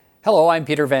Hello, I'm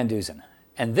Peter Van Dusen,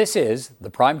 and this is the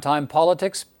Primetime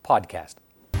Politics Podcast.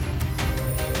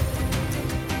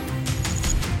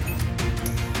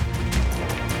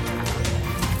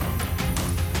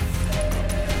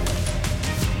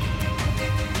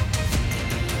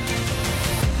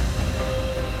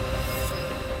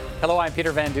 Hello, I'm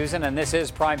Peter Van Dusen, and this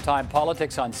is Primetime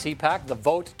Politics on CPAC, the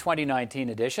Vote 2019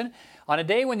 edition, on a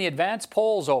day when the advance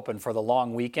polls open for the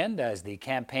long weekend as the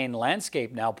campaign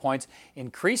landscape now points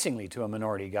increasingly to a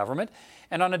minority government,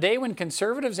 and on a day when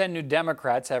Conservatives and New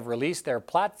Democrats have released their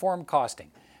platform costing.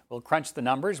 We'll crunch the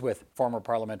numbers with former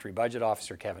Parliamentary Budget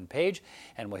Officer Kevin Page,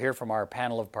 and we'll hear from our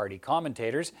panel of party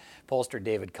commentators. Pollster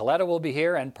David Coletta will be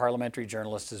here, and parliamentary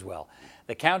journalists as well.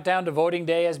 The countdown to voting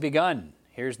day has begun.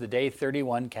 Here's the Day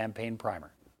 31 campaign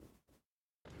primer.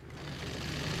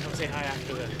 I'll say hi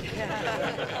after this.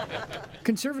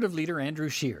 Conservative leader Andrew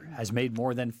Scheer has made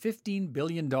more than $15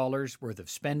 billion worth of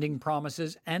spending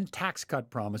promises and tax cut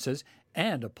promises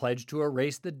and a pledge to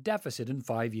erase the deficit in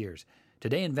 5 years.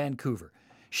 Today in Vancouver,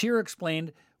 Scheer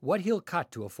explained what he'll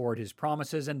cut to afford his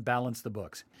promises and balance the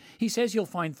books. He says he'll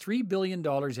find $3 billion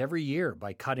every year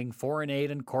by cutting foreign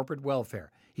aid and corporate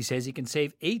welfare. He says he can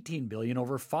save $18 billion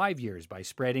over 5 years by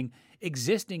spreading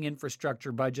existing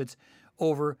infrastructure budgets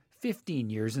over 15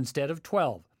 years instead of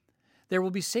 12. There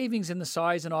will be savings in the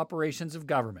size and operations of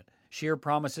government. Scheer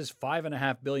promises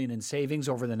 $5.5 billion in savings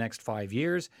over the next 5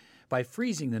 years by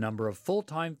freezing the number of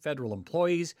full-time federal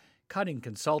employees, cutting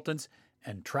consultants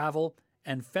and travel,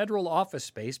 and federal office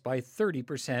space by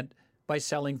 30% by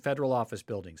selling federal office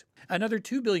buildings. Another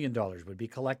 $2 billion would be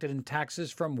collected in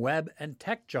taxes from web and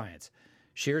tech giants.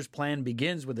 Scheer's plan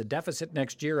begins with a deficit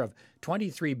next year of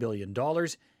 $23 billion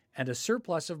and a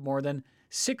surplus of more than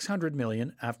 $600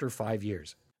 million after 5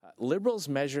 years. Liberals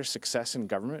measure success in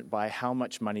government by how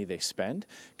much money they spend.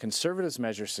 Conservatives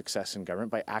measure success in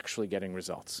government by actually getting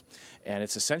results. And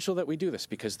it's essential that we do this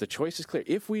because the choice is clear.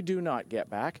 If we do not get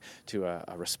back to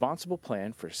a responsible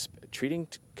plan for treating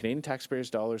Canadian taxpayers'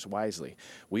 dollars wisely,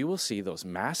 we will see those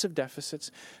massive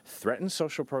deficits threaten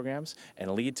social programs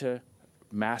and lead to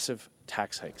massive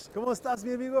tax hikes. ¿Cómo estás,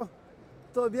 mi amigo?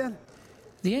 ¿Todo bien?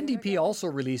 The NDP also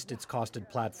released its costed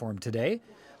platform today.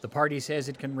 The party says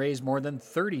it can raise more than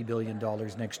 $30 billion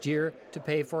next year to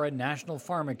pay for a national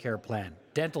pharmacare plan,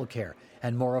 dental care,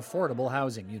 and more affordable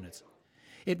housing units.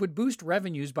 It would boost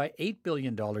revenues by $8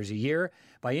 billion a year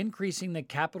by increasing the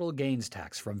capital gains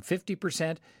tax from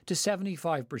 50% to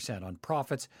 75% on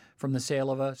profits from the sale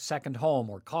of a second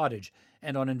home or cottage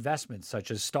and on investments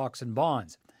such as stocks and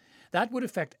bonds. That would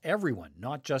affect everyone,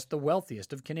 not just the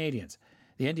wealthiest of Canadians.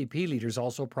 The NDP leader is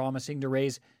also promising to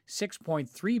raise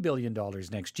 $6.3 billion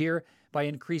next year by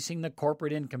increasing the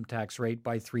corporate income tax rate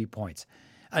by 3 points.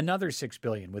 Another $6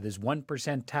 billion with his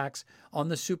 1% tax on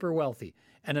the super wealthy,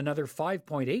 and another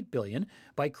 $5.8 billion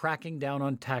by cracking down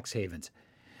on tax havens.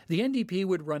 The NDP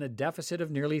would run a deficit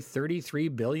of nearly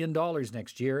 $33 billion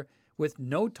next year with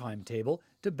no timetable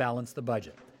to balance the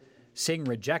budget. Singh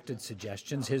rejected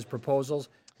suggestions his proposals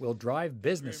will drive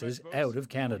businesses out of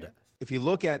Canada. If you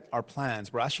look at our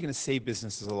plans, we're actually going to save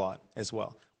businesses a lot as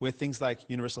well. With things like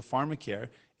universal pharmacare,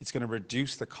 it's going to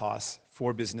reduce the costs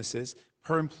for businesses.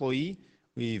 Per employee,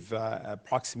 we've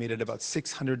approximated about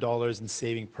 $600 in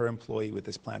saving per employee with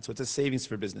this plan. So it's a savings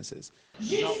for businesses.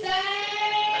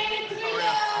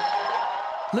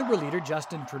 Liberal leader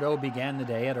Justin Trudeau began the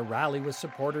day at a rally with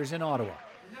supporters in Ottawa.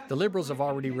 The Liberals have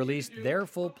already released their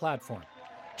full platform.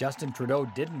 Justin Trudeau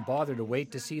didn't bother to wait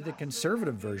to see the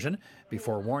Conservative version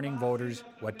before warning voters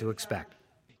what to expect.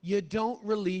 You don't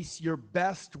release your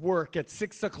best work at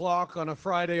 6 o'clock on a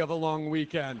Friday of a long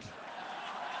weekend.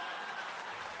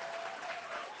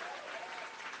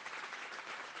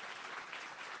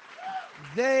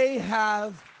 They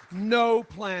have no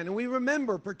plan. And we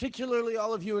remember, particularly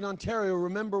all of you in Ontario,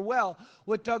 remember well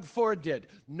what Doug Ford did.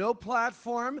 No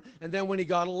platform, and then when he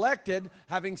got elected,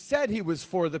 having said he was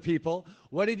for the people,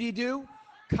 what did he do?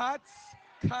 Cuts,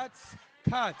 cuts,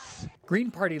 cuts. Green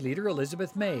Party leader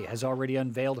Elizabeth May has already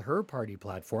unveiled her party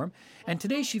platform, and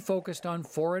today she focused on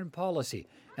foreign policy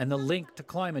and the link to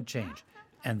climate change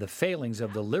and the failings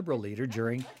of the Liberal leader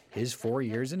during his 4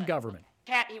 years in government.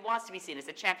 He wants to be seen as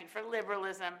a champion for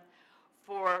liberalism,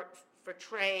 for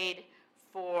trade,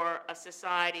 for a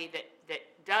society that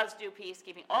does do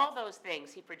peacekeeping, all those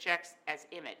things he projects as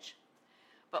image.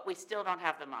 But we still don't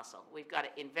have the muscle. We've got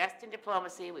to invest in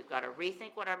diplomacy. We've got to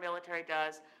rethink what our military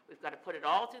does. We've got to put it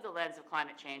all through the lens of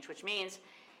climate change, which means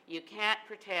you can't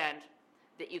pretend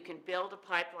that you can build a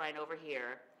pipeline over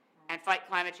here and fight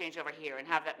climate change over here and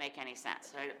have that make any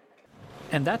sense.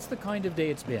 And that's the kind of day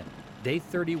it's been, Day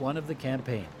 31 of the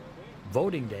campaign.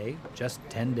 Voting day just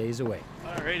 10 days away.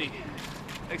 Alrighty.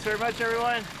 Thanks very much,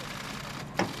 everyone.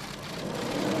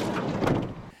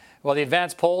 Well, the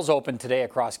advance polls opened today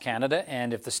across Canada,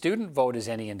 and if the student vote is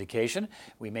any indication,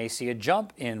 we may see a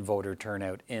jump in voter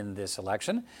turnout in this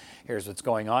election. Here's what's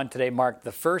going on. Today marked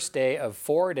the first day of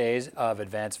 4 days of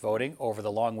advance voting over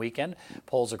the long weekend.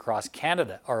 Polls across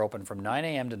Canada are open from 9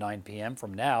 a.m. to 9 p.m.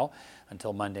 from now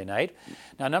until Monday night.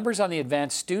 Now, numbers on the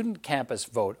advanced student campus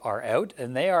vote are out,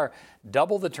 and they are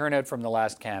double the turnout from the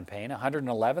last campaign.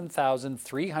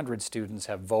 111,300 students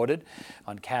have voted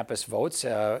on campus votes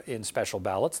in special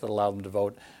ballots that allow them to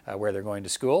vote where they're going to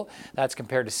school. That's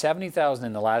compared to 70,000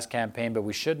 in the last campaign, but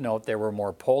we should note there were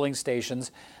more polling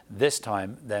stations this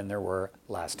time than there were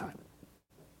last time.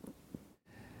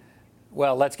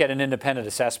 Well, let's get an independent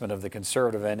assessment of the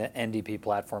Conservative and NDP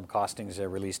platform costings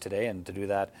released today. And to do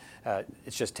that,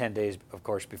 it's just 10 days, of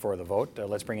course, before the vote.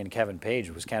 Let's bring in Kevin Page,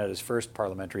 who was Canada's first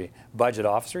parliamentary budget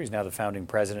officer. He's now the founding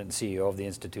president and CEO of the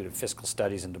Institute of Fiscal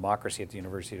Studies and Democracy at the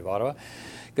University of Ottawa.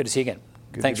 Good to see you again.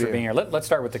 Thanks for being here. Let's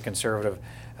start with the Conservative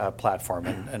platform.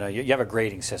 And you have a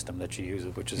grading system that you use,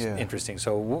 which is interesting.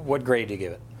 So what grade do you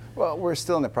give it? Well, we're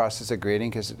still in the process of grading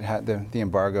because the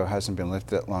embargo hasn't been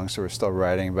lifted that long, so we're still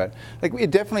writing. But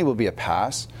it definitely will be a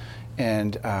pass,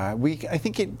 and I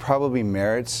think it probably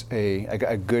merits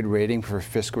a good rating for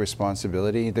fiscal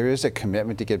responsibility. There is a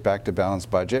commitment to get back to balanced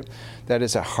budget. That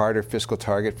is a harder fiscal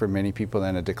target for many people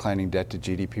than a declining debt to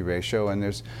GDP ratio, and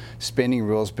there's spending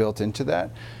rules built into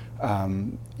that.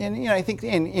 I think,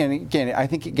 and again, I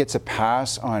think it gets a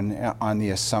pass on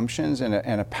the assumptions and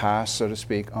a pass, so to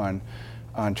speak, on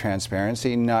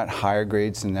transparency, not higher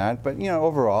grades than that, but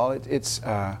overall it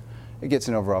gets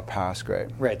an overall pass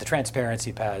grade. Right, the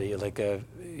transparency, Patty,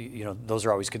 those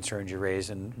are always concerns you raise,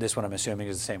 and this one I'm assuming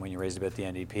is the same when you raised about the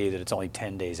NDP, that it's only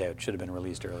 10 days out, should have been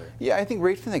released earlier. Yeah, I think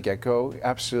right from the get-go,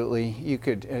 absolutely,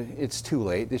 it's too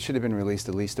late. It should have been released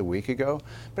at least a week ago.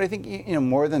 But I think,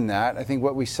 more than that, I think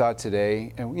what we saw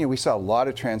today, we saw a lot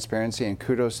of transparency, and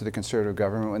kudos to the Conservative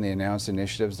government when they announced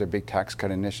initiatives, their big tax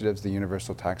cut initiatives, the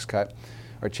universal tax cut,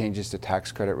 or changes to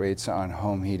tax credit rates on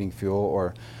home heating fuel,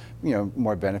 or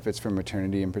more benefits for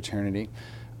maternity and paternity.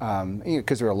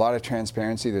 Because there were a lot of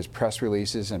transparency, there's press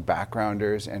releases and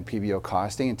backgrounders and PBO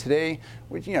costing. And today,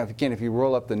 again, if you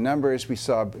roll up the numbers, we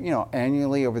saw,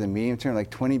 annually over the medium term, like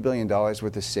 $20 billion worth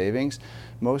of savings.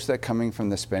 Most of that coming from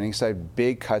the spending side,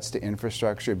 big cuts to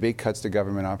infrastructure, big cuts to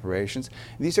government operations.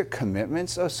 These are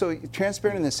commitments. So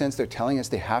transparent in the sense they're telling us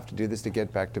they have to do this to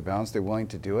get back to balance. They're willing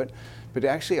to do it. But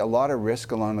actually a lot of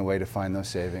risk along the way to find those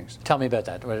savings. Tell me about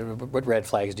that. What red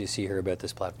flags do you see here about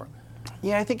this platform?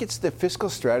 Yeah, I think it's the fiscal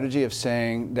strategy of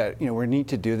saying that we need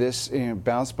to do this.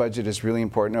 Balanced budget is really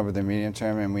important over the medium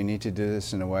term, and we need to do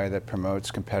this in a way that promotes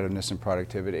competitiveness and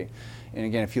productivity. And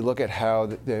again, if you look at how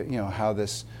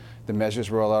the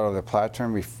measures roll out over the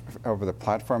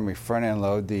platform, we front-end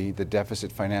load the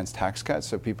deficit finance tax cuts,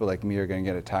 so people like me are going to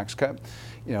get a tax cut,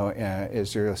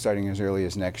 starting as early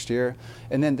as next year.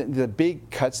 And then the big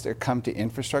cuts that come to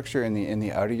infrastructure in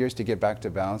the outer years to get back to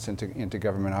balance into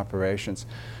government operations.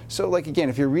 So, again,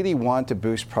 if you really want to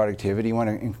boost productivity, you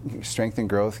want to strengthen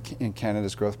growth in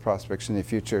Canada's growth prospects in the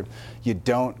future, you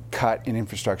don't cut in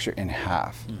infrastructure in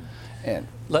half. And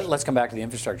let's come back to the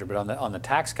infrastructure, but on the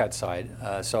tax cut side,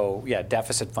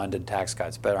 deficit-funded tax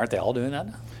cuts, but aren't they all doing that?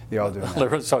 They're all doing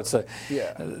that. So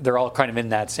they're all kind of in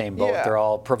that same boat. Yeah. They're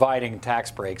all providing tax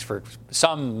breaks for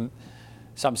some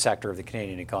sector of the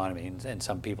Canadian economy and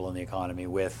some people in the economy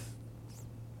with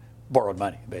borrowed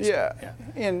money, basically. Yeah,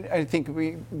 and I think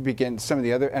we begin some of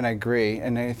the other, and I agree,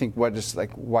 and I think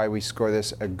why we score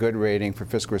this a good rating for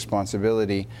fiscal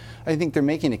responsibility, I think they're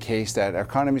making a case that our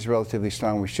economy is relatively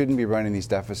strong, we shouldn't be running these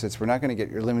deficits, we're not going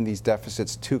to eliminate these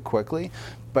deficits too quickly,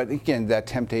 but again, that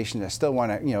temptation, I still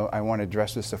want to, I want to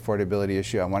address this affordability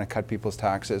issue, I want to cut people's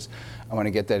taxes, I want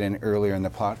to get that in earlier in the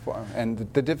platform, and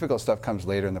the difficult stuff comes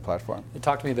later in the platform.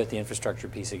 Talk to me about the infrastructure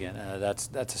piece again. That's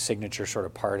a signature sort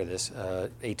of part of this,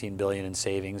 $18 billion in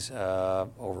savings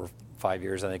over 5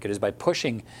 years, I think it is, by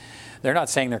pushing. They're not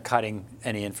saying they're cutting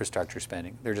any infrastructure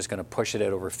spending. They're just going to push it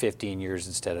out over 15 years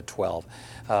instead of 12.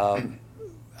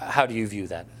 How do you view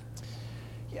that?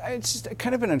 Yeah, it's just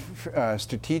kind of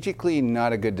strategically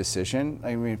not a good decision.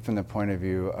 I mean, from the point of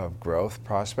view of growth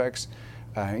prospects.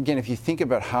 Again, if you think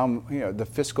about how the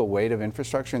fiscal weight of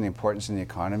infrastructure and the importance in the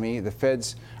economy, the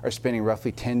feds are spending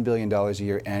roughly $10 billion a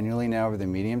year annually now over the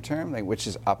medium term, which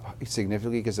is up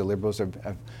significantly because the Liberals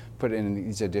have put in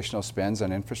these additional spends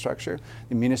on infrastructure.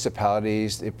 The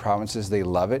municipalities, the provinces, they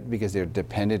love it because they're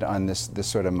dependent on this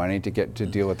sort of money to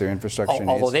deal with their infrastructure needs.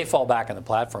 Although they fall back on the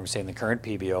platform saying the current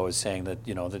PBO is saying that,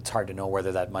 that it's hard to know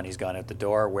whether that money's gone out the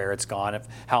door, where it's gone,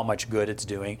 how much good it's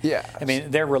doing. Yeah. I mean,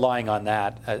 they're relying on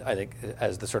that, I think,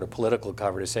 as the sort of political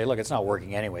cover to say, look, it's not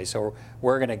working anyway, so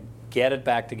we're going to get it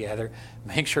back together,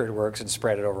 make sure it works, and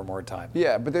spread it over more time.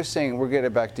 Yeah, but they're saying we're getting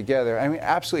it back together. I mean,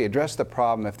 absolutely address the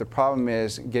problem. If the problem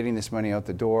is getting this money out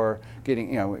the door,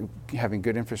 having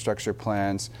good infrastructure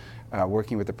plans,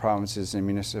 working with the provinces and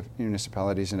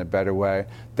municipalities in a better way,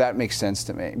 that makes sense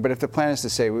to me. But if the plan is to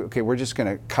say, okay, we're just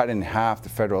going to cut in half the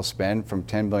federal spend from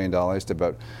 $10 billion to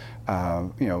about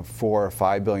 $4 or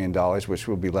 $5 billion, which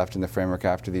will be left in the framework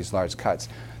after these large cuts,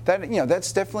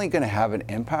 that's definitely going to have an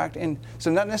impact. And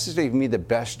so not necessarily me the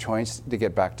best choice to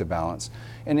get back to balance.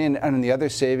 And on the other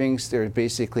savings, they're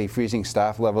basically freezing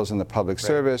staff levels in the public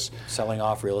service. Selling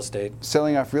off real estate.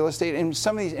 And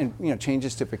some of these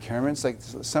changes to procurements, like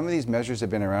some of these measures have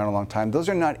been around a long time. Those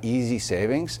are not easy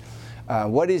savings.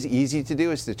 What is easy to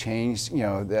do is to change,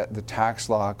 the tax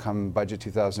law come budget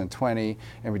 2020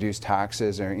 and reduce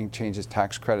taxes or changes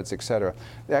tax credits, et cetera.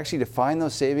 Actually, to find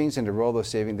those savings and to roll those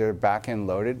savings that are back-end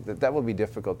loaded, that will be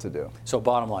difficult to do. So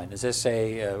bottom line, is this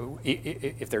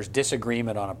if there's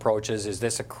disagreement on approaches, is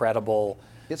this a credible?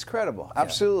 It's credible,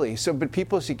 absolutely. So, but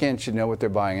people, again, should know what they're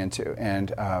buying into.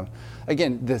 And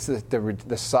again,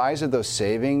 the size of those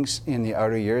savings in the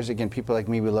outer years, again, people like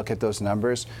me, we look at those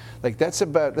numbers, like that's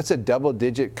a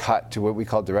double-digit cut to what we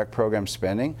call direct program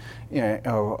spending,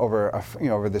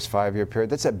 over this 5-year period.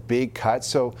 That's a big cut.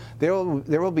 So there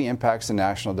will be impacts to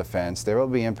national defense. There will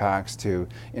be impacts to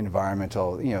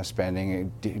environmental,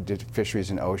 spending, fisheries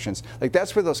and oceans. Like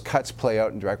that's where those cuts play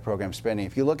out in direct program spending.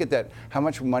 If you look at that, how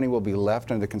much money will be left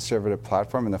under the Conservative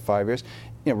platform in the 5 years,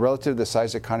 relative to the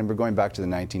size of the economy, we're going back to the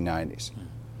 1990s.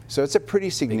 So it's a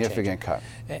pretty significant cut.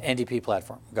 NDP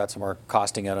platform, got some more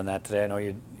costing out on that today. I know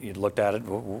you looked at it.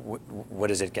 What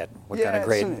does it get? What kind of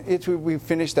grade? We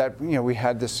finished that. We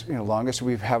had this longest.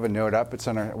 We have a note up. It's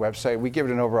on our website. We give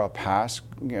it an overall pass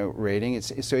rating.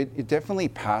 It definitely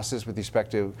passes with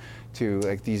respect to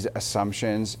like these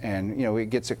assumptions, and it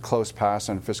gets a close pass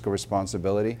on fiscal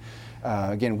responsibility.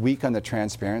 Again, weak on the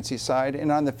transparency side,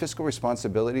 and on the fiscal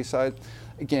responsibility side,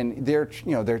 again,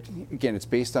 it's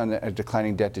based on a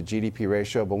declining debt to GDP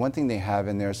ratio. But one thing they have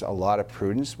in there is a lot of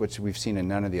prudence, which we've seen in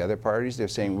none of the other parties. They're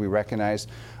saying we recognize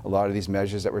a lot of these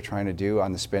measures that we're trying to do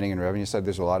on the spending and revenue side.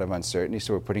 There's a lot of uncertainty,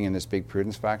 so we're putting in this big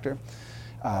prudence factor.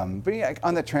 But yeah,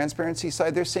 on the transparency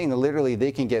side, they're saying that literally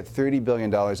they can get $30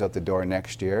 billion out the door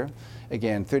next year.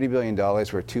 Again, $30 billion, we're a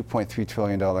 $2.3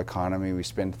 trillion economy. We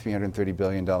spend $330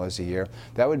 billion a year.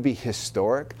 That would be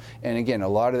historic. And again, a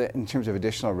lot of it, in terms of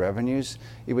additional revenues,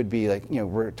 it would be like,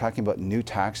 we're talking about new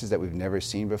taxes that we've never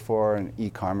seen before, and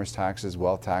e-commerce taxes,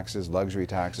 wealth taxes, luxury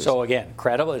taxes. So again,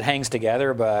 credible, it hangs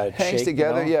together, but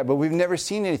yeah, but we've never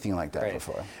seen anything like that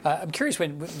before. I'm curious,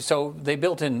 so they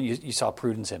built in, you saw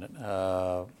prudence in it.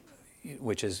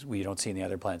 Which is we don't see in the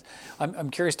other plans.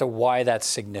 I'm curious to why that's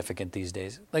significant these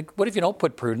days. Like, what if you don't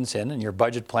put prudence in and your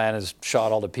budget plan is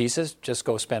shot all to pieces? Just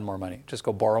go spend more money. Just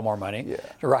go borrow more money.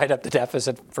 To ride up the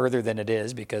deficit further than it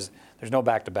is because there's no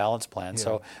back to balance plan. Yeah.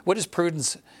 So, what does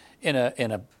prudence in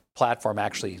a platform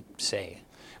actually say?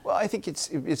 Well, I think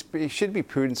it should be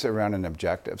prudence around an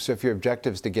objective. So if your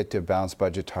objective is to get to a balanced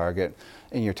budget target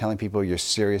and you're telling people you're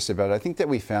serious about it, I think that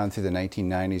we found through the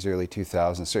 1990s, early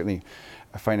 2000s, certainly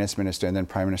a finance minister and then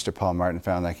Prime Minister Paul Martin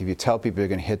found like if you tell people you're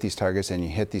going to hit these targets and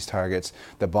you hit these targets,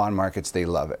 the bond markets, they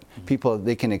love it.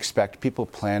 Mm-hmm. People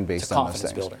plan based on those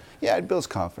things. Builder. Yeah, it builds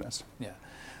confidence. Yeah.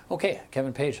 Okay,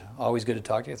 Kevin Page, always good to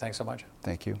talk to you. Thanks so much.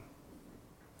 Thank you.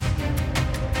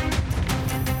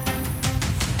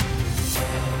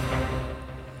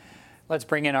 Let's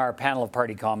bring in our panel of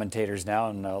party commentators now,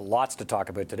 and lots to talk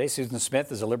about today. Susan Smith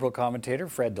is a Liberal commentator.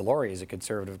 Fred Delory is a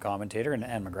Conservative commentator, and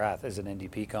Anne McGrath is an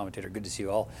NDP commentator. Good to see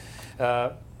you all.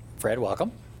 Fred,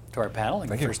 welcome to our panel.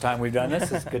 Thank you. First time we've done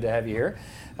this. It's good to have you here.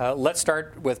 Let's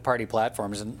start with party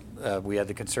platforms, and we had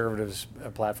the Conservatives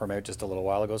platform out just a little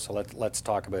while ago, so let's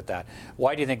talk about that.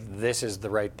 Why do you think this is the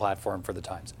right platform for the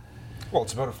times? Well,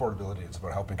 it's about affordability. It's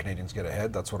about helping Canadians get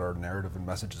ahead. That's what our narrative and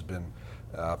message has been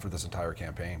for this entire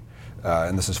campaign.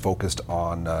 And this is focused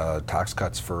on tax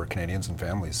cuts for Canadians and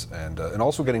families, and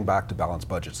also getting back to balanced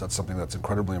budgets. That's something that's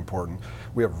incredibly important.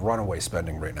 We have runaway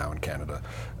spending right now in Canada.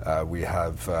 We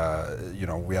have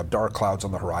dark clouds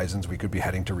on the horizons. We could be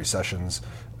heading to recessions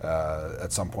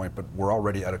at some point, but we're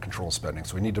already out of control spending.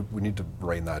 So we need to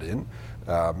rein that in,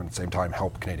 and at the same time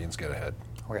help Canadians get ahead.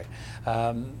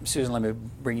 Okay. Susan, let me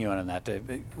bring you in on that.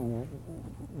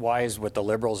 Why is what the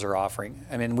Liberals are offering?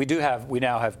 I mean, we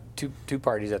now have two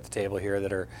parties at the table here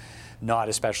that are not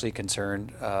especially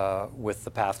concerned with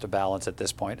the path to balance at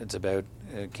this point. It's about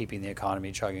keeping the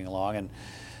economy chugging along, and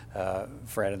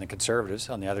Fred and the Conservatives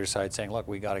on the other side saying, look,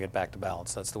 we got to get back to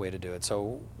balance. That's the way to do it.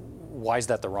 So why is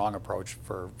that the wrong approach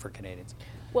for Canadians?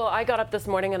 Well, I got up this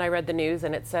morning and I read the news,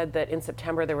 and it said that in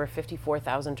September there were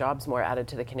 54,000 jobs more added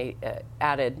to the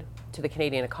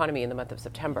Canadian economy in the month of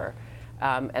September,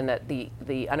 and that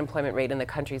the unemployment rate in the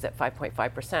country is at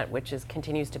 5.5%, which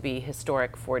continues to be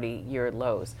historic 40-year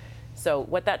lows. So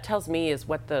what that tells me is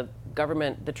what the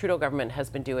Trudeau government has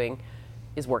been doing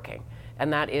is working,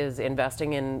 and that is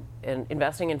investing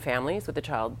in families with the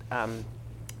child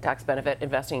tax benefit,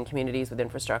 investing in communities with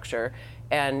infrastructure,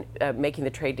 and making the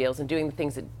trade deals and doing the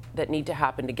things that need to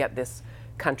happen to get this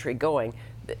country going.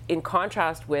 In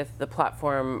contrast with the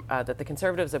platform that the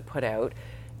Conservatives have put out,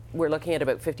 we're looking at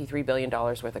about $53 billion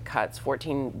worth of cuts,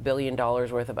 $14 billion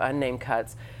worth of unnamed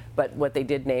cuts, but what they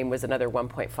did name was another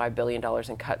 $1.5 billion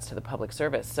in cuts to the public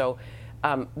service. So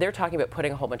they're talking about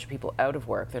putting a whole bunch of people out of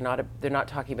work. They're not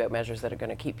talking about measures that are going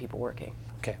to keep people working.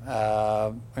 Okay,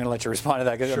 I'm going to let you respond to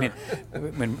that. Because sure. I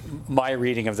mean, my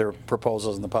reading of their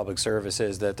proposals in the public service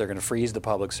is that they're going to freeze the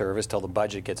public service till the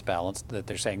budget gets balanced. That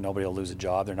they're saying nobody will lose a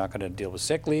job. They're not going to deal with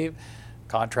sick leave,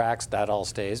 contracts. That all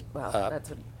stays. Well,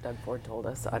 that's what Doug Ford told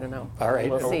us. I don't know. All right,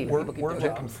 we'll see. We're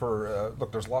looking for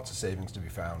look. There's lots of savings to be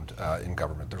found in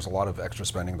government. There's a lot of extra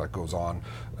spending that goes on.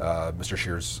 Mr.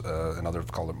 Scheer's and others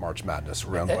call it March Madness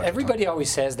around. Everybody always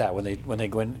says that when they want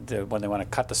to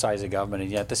cut the size of government,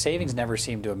 and yet the savings never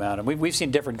seem to amount. And we've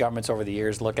seen different governments over the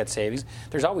years look at savings.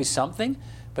 There's always something,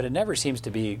 but it never seems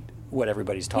to be what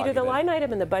everybody's talking about. Peter, the line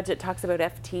item in the budget talks about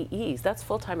FTEs. That's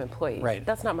full-time employees. Right.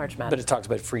 That's not March Madness. But it talks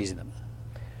about freezing them.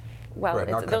 Well,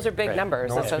 right, those are big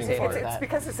numbers associated with that.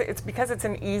 It's because it's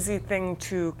an easy thing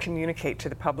to communicate to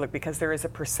the public, because there is a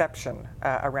perception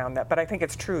around that. But I think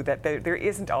it's true that there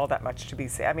isn't all that much to be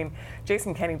said. I mean,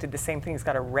 Jason Kenney did the same thing. He's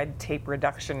got a red tape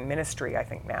reduction ministry, I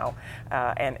think, now.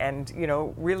 And you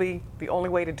know, really the only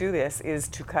way to do this is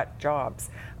to cut jobs.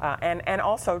 And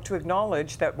also to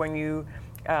acknowledge that when you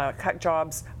cut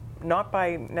jobs, not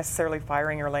by necessarily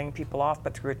firing or laying people off,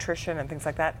 but through attrition and things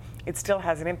like that, it still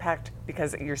has an impact,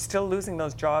 because you're still losing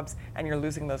those jobs and you're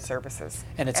losing those services.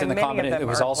 And it's in the combination. It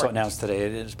was also announced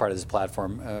today as part of this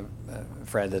platform,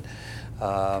 Fred, that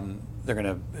they're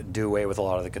going to do away with a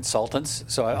lot of the consultants.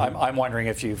 So I'm wondering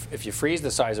if you freeze the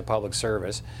size of public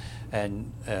service,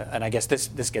 and I guess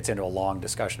this gets into a long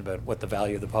discussion about what the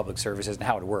value of the public service is and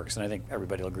how it works, and I think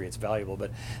everybody will agree it's valuable. But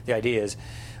the idea is,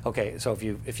 okay, so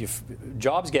if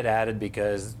jobs get added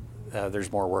because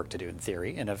there's more work to do in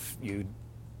theory, and if you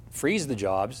freeze the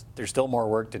jobs, there's still more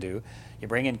work to do. You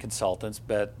bring in consultants,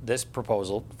 but this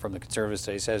proposal from the Conservatives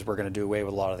today says we're going to do away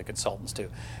with a lot of the consultants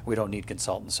too. We don't need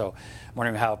consultants. So I'm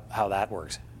wondering how that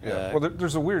works. Yeah. Well,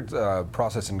 there's a weird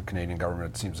process in Canadian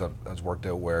government, it seems, has worked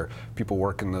out, where people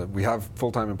work we have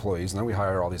full-time employees, and then we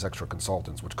hire all these extra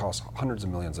consultants, which costs hundreds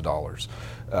of millions of dollars.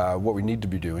 What we need to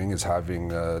be doing is having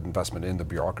investment in the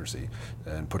bureaucracy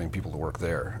and putting people to work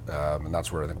there, and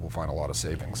that's where I think we'll find a lot of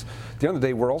savings. At the end of the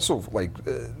day, we're also,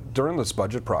 during this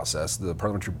budget process, the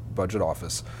Parliamentary Budget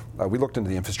Office, we looked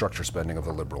into the infrastructure spending of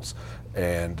the Liberals,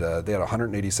 and they had a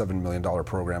 $187 million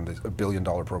program, a $1 billion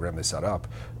program they set up,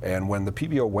 and when the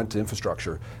PBO went to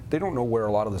infrastructure, they don't know where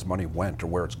a lot of this money went or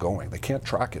where it's going. They can't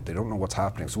track it. They don't know what's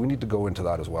happening. So we need to go into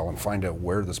that as well and find out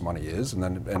where this money is,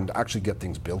 and actually get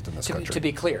things built in this country. To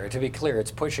be clear,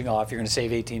 it's pushing off. You're going to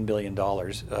save $18 billion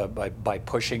by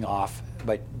pushing off,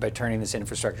 by turning this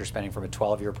infrastructure spending from a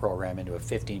 12-year program into a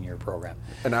 15-year program,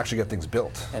 and actually get things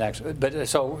built. And actually, but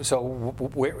so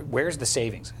where's the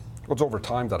savings? Well, it's over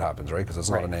time that happens, right? Because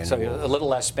it's not an annual. So a little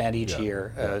less spent each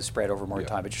year, spread over more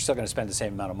time, but you're still going to spend the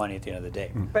same amount of money at the end of the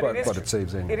day. But it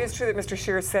saves annually. It is true that Mr.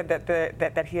 Scheer said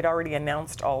that he had already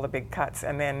announced all the big cuts,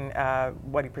 and then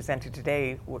what he presented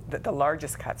today, the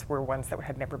largest cuts were ones that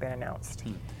had never been announced.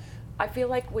 I feel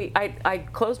like I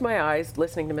closed my eyes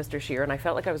listening to Mr. Scheer, and I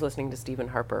felt like I was listening to Stephen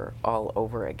Harper all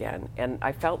over again. And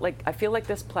I feel like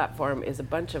this platform is a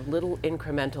bunch of little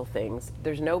incremental things.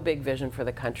 There's no big vision for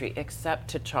the country except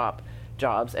to chop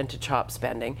jobs and to chop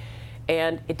spending.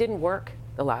 And it didn't work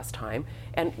the last time.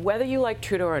 And whether you like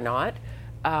Trudeau or not,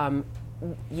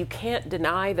 you can't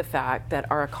deny the fact that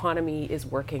our economy is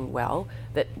working well,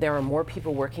 that there are more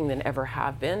people working than ever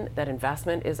have been, that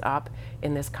investment is up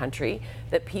in this country,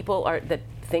 that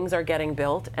things are getting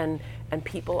built, and and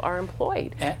people are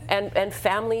employed. And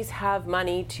families have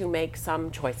money to make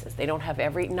some choices. They don't have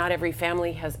not every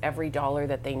family has every dollar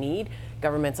that they need.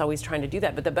 Government's always trying to do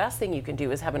that. But the best thing you can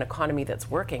do is have an economy that's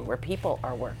working, where people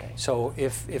are working. So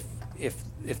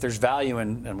if there's value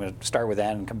in, I'm going to start with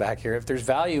Ann and come back here, if there's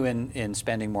value in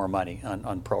spending more money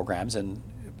on programs, and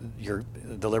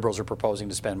the Liberals are proposing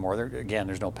to spend more,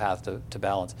 there's no path to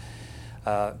balance.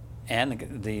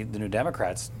 And the New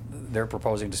Democrats, they're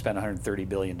proposing to spend $130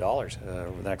 billion over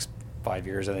the next 5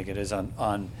 years, I think it is,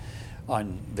 on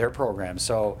their program.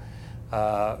 So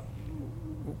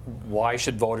why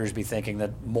should voters be thinking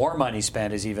that more money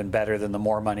spent is even better than the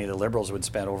more money the Liberals would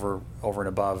spend over and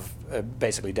above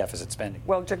basically deficit spending?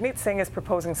 Well, Jagmeet Singh is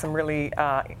proposing some really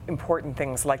important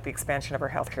things like the expansion of our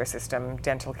healthcare system,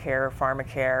 dental care,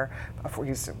 pharmacare.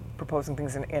 He's proposing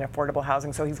things in affordable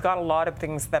housing. So he's got a lot of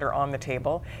things that are on the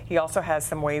table. He also has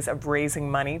some ways of raising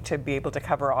money to be able to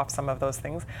cover off some of those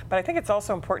things. But I think it's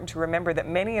also important to remember that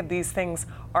many of these things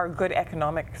are good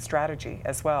economic strategy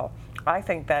as well. I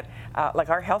think that like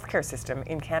our healthcare system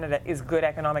in Canada is good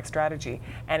economic strategy,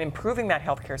 and improving that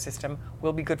healthcare system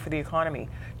will be good for the economy.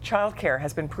 Childcare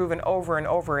has been proven over and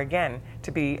over again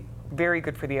to be very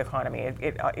good for the economy.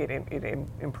 It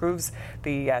improves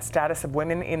the status of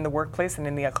women in the workplace and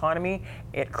in the economy.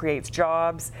 It creates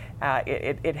jobs.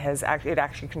 It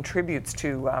actually contributes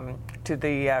to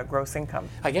the gross income.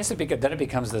 I guess then it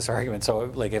becomes this argument.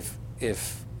 So like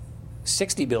if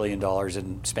 $60 billion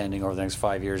in spending over the next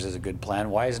 5 years is a good plan,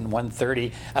 why isn't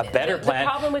 130 a better plan?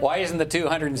 Why isn't the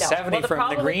 270 from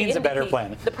the Greens a better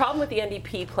plan? The problem with the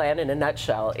NDP plan, in a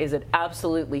nutshell, is it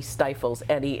absolutely stifles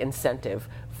any incentive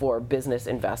for business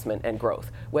investment and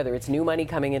growth, whether it's new money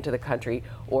coming into the country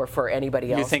or for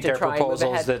anybody else to try and move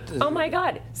ahead. Oh my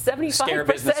God,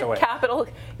 75% capital.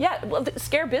 Yeah, well,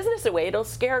 scare business away. It'll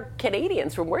scare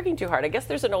Canadians from working too hard. I guess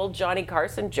there's an old Johnny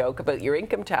Carson joke about your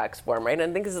income tax form, right? And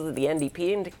I think this is the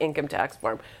NDP income tax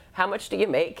form. How much do you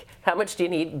make? How much do you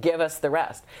need? Give us the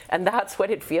rest. And that's what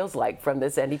it feels like from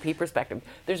this NDP perspective.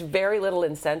 There's very little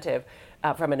incentive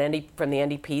from the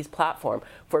NDP's platform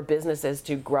for businesses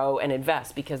to grow and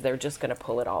invest, because they're just going to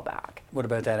pull it all back. What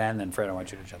about that, Ann? Then Fred, I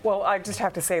want you to jump in. Well, I just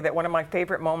have to say that one of my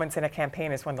favorite moments in a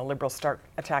campaign is when the Liberals start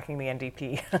attacking the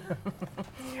NDP.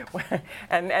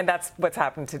 and that's what's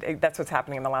happened today. That's what's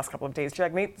happening in the last couple of days.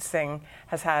 Jagmeet Singh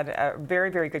has had a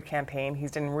very, very good campaign.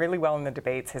 He's done really well in the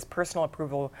debates. His personal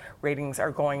approval ratings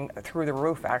are going through the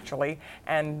roof, actually,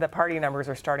 and the party numbers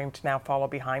are starting to now follow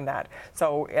behind that.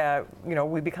 So,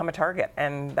 we become a target,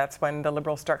 and that's when the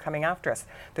Liberals start coming after us.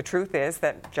 The truth is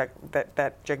that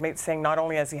Jagmeet Singh, not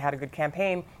only has he had a good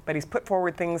campaign, but he's put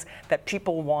forward things that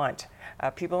people want.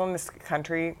 People in this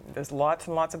country, there's lots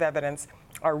and lots of evidence,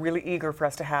 are really eager for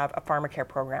us to have a pharmacare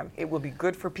program. It will be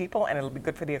good for people, and it'll be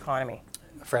good for the economy.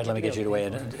 Fred, let me get you to weigh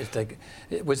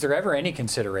in. Was there ever any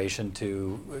consideration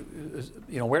to,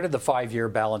 where did the 5-year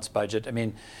balanced budget? I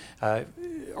mean,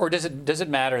 or does it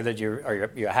matter that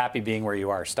you're happy being where you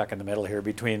are, stuck in the middle here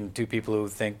between two people who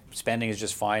think spending is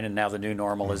just fine and now the new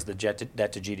normal is the debt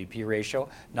to GDP ratio,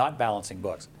 not balancing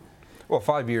books? Well,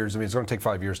 5 years, it's going to take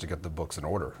 5 years to get the books in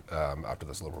order after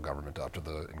this Liberal government, after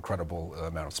the incredible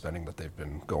amount of spending that they've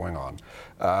been going on.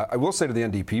 I will say to the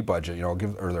NDP budget,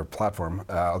 their platform,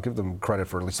 I'll give them credit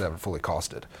for at least they haven't fully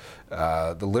costed.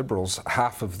 The Liberals,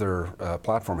 half of their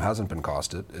platform hasn't been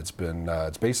costed.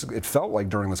 It felt like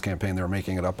during this campaign they were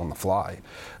making it up on the fly.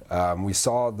 We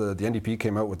saw the NDP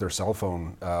came out with their cell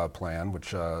phone plan,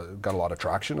 which got a lot of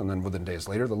traction, and then within days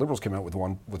later, the Liberals came out with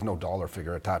one with no dollar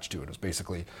figure attached to it. It was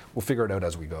basically, we'll figure it out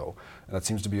as we go. And that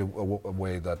seems to be a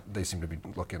way that they seem to be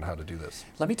looking at how to do this.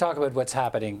 Let me talk about what's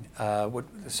happening.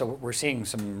 So we're seeing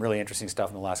some really interesting stuff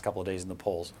in the last couple of days in the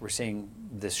polls. We're seeing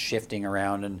this shifting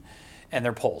around, and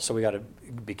they're polls, so we got to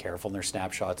be careful, and they're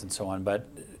snapshots and so on. But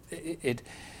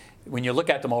when you look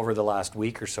at them over the last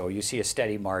week or so, you see a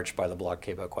steady march by the Bloc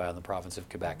Québécois in the province of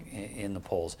Quebec in the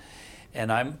polls.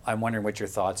 And I'm wondering what your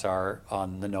thoughts are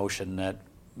on the notion that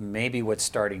maybe what's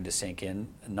starting to sink in,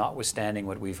 notwithstanding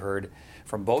what we've heard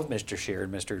from both Mr. Scheer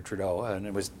and Mr. Trudeau, and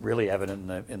it was really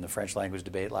evident in the French language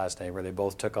debate last night where they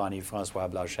both took on Yves-François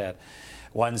Blanchet.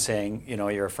 One saying,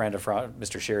 you're a friend of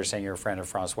Mr. Scheer saying you're a friend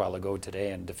of François Legault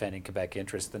today and defending Quebec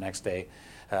interests. The next day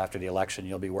after the election,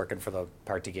 you'll be working for the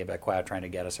Parti Québécois trying to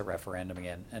get us a referendum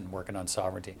again and working on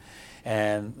sovereignty.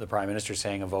 And the Prime Minister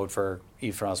saying a vote for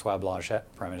Yves-François Blanchet,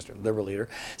 Prime Minister, Liberal leader,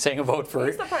 saying a vote for...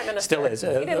 He's the Prime Minister. Still is.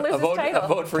 A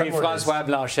vote for Yves-François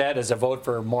Blanchet is a vote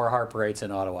for more Harper rates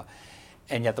in Ottawa.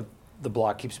 And yet the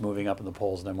Bloc keeps moving up in the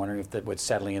polls, and I'm wondering if what's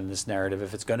settling in this narrative,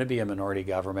 if it's going to be a minority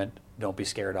government, don't be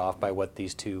scared off by what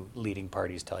these two leading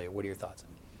parties tell you. What are your thoughts?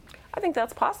 I think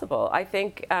that's possible. I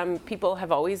think people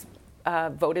have always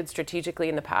voted strategically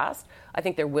in the past. I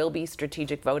think there will be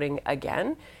strategic voting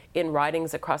again in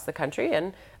ridings across the country,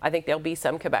 and I think there'll be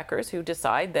some Quebecers who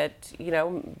decide that,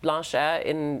 Blanchet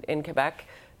in Quebec,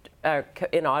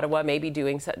 in Ottawa, maybe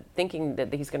thinking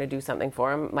that he's going to do something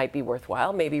for him might be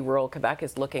worthwhile. Maybe rural Quebec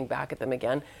is looking back at them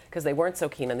again because they weren't so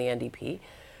keen on the NDP.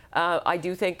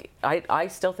 I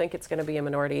still think it's going to be a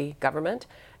minority government.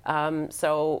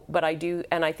 But I do,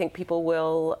 and I think people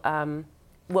will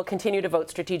continue to vote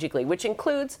strategically, which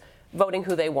includes voting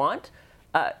who they want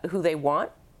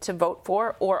to vote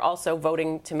for, or also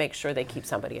voting to make sure they keep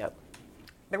somebody out.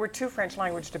 There were 2 French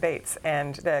language debates,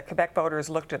 and the Quebec voters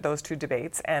looked at those 2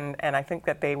 debates, and I think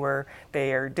that they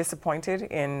are disappointed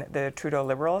in the Trudeau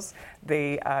Liberals.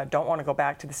 They don't want to go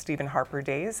back to the Stephen Harper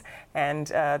days, and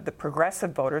the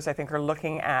progressive voters, I think, are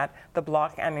looking at the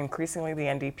Bloc and increasingly the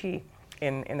NDP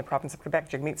in the province of Quebec.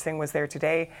 Jagmeet Singh was there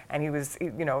today, and it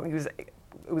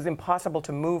was impossible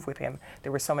to move with him.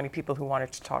 There were so many people who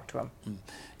wanted to talk to him.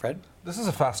 Fred? This is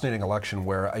a fascinating election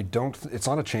where it's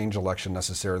not a change election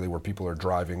necessarily where people are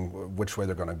driving which way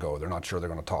they're going to go. They're not sure they're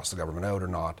going to toss the government out or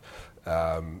not.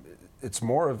 It's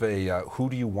more of a who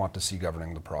do you want to see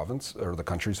governing the province, or the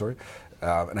country, sorry.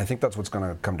 And I think that's what's going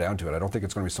to come down to it. I don't think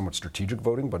it's going to be so much strategic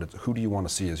voting, but it's who do you want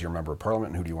to see as your member of parliament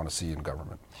and who do you want to see in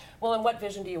government. Well, and what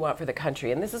vision do you want for the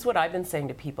country? And this is what I've been saying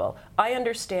to people. I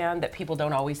understand that people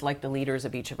don't always like the leaders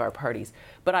of each of our parties,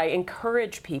 but I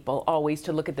encourage people always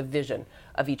to look at the vision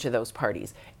of each of those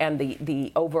parties and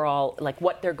the overall, like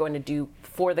what they're going to do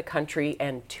for the country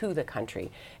and to the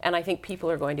country. And I think people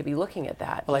are going to be looking at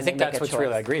that. Well, I think that's what's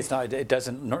really, I agree. It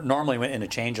doesn't, normally in a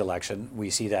change election, we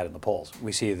see that in the polls.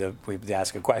 We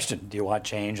ask a question, do you want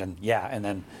change? And yeah, and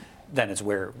then it's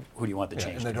who do you want the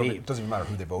change to be? It doesn't even matter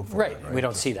who they vote for. Right. We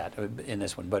don't see that in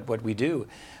this one. But what we do,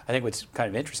 I think what's kind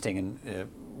of interesting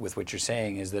with what you're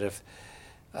saying is that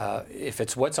if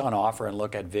it's what's on offer and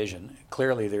look at vision,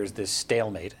 clearly there's this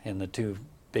stalemate in the 2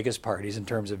 biggest parties in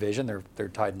terms of vision. They're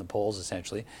tied in the polls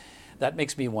essentially. That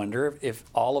makes me wonder if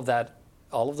all of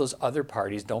those other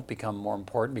parties don't become more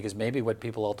important, because maybe what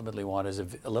people ultimately want is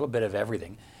a little bit of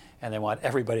everything. And they want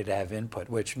everybody to have input,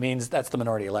 which means that's the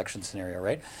minority election scenario,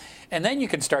 right? And then you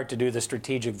can start to do the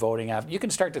strategic voting. You can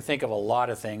start to think of a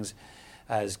lot of things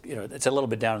as, it's a little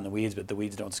bit down in the weeds, but the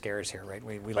weeds don't scare us here, right?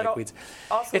 We like weeds.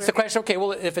 It's the question, okay,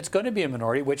 well, if it's going to be a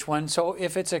minority, which one? So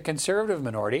if it's a conservative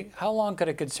minority, how long could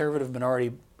a conservative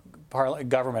minority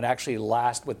government actually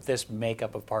last with this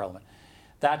makeup of parliament?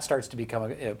 That starts to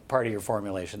become a part of your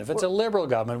formulation. If it's a liberal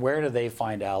government, where do they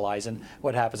find allies and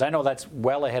what happens? I know that's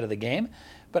well ahead of the game,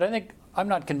 but I'm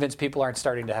not convinced people aren't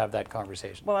starting to have that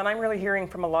conversation. Well, and I'm really hearing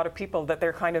from a lot of people that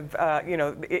they're kind of,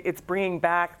 it's bringing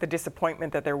back the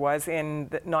disappointment that there was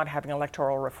in not having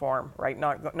electoral reform, right?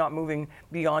 Not moving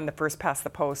beyond the first past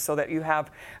the post, so that you have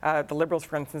the Liberals,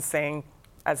 for instance, saying,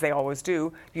 as they always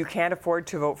do, you can't afford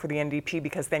to vote for the NDP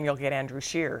because then you'll get Andrew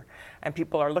Scheer. And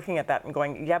people are looking at that and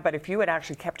going, yeah, but if you had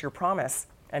actually kept your promise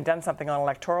and done something on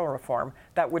electoral reform,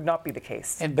 that would not be the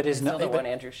case. But isn't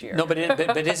Andrew Scheer? No, but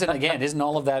isn't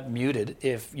all of that muted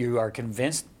if you are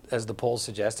convinced, as the polls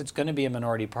suggest, it's going to be a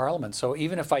minority parliament? So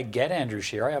even if I get Andrew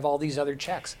Scheer, I have all these other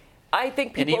checks. I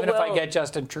think people if I get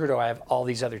Justin Trudeau, I have all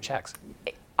these other checks.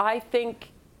 I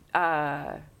think,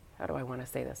 how do I want to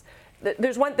say this?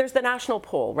 There's the national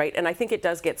poll, right? And I think it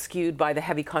does get skewed by the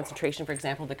heavy concentration, for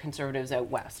example, the Conservatives out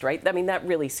west, right? I mean, that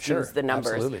really skews the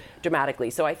numbers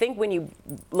dramatically. So I think when you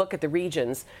look at the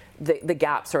regions, the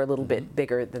gaps are a little bit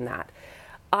bigger than that.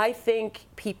 I think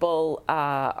people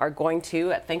are going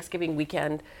to, at Thanksgiving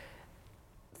weekend,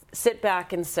 sit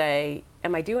back and say,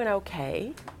 am I doing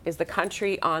okay? Is the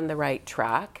country on the right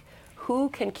track? Who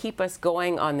can keep us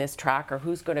going on this track, or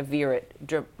who's going to veer it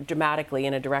dramatically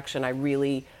in a direction I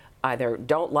really either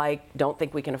don't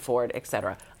think we can afford,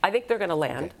 etc. I think they're going to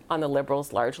land on the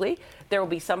Liberals largely. There will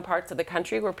be some parts of the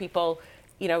country where people,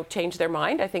 change their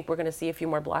mind. I think we're going to see a few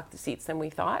more block seats than we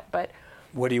thought, but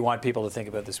what do you want people to think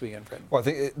about this weekend, Fred? Well, I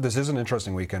think this is an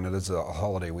interesting weekend. It is a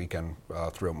holiday weekend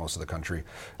throughout most of the country.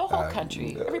 The whole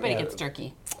country. Everybody gets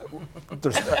turkey.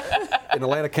 In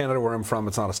Atlantic, Canada, where I'm from,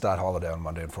 it's not a stat holiday on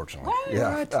Monday, unfortunately.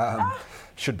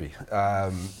 Should be.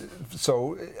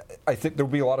 So I think there'll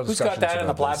be a lot of discussions. Who's got that on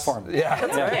the platform? Yeah.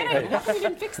 That's okay. How come you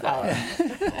didn't fix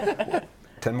that?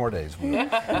 10 more days.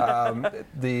 No,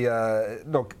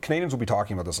 Canadians will be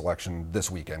talking about this election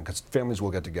this weekend because families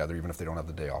will get together even if they don't have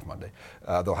the day off Monday.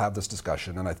 They'll have this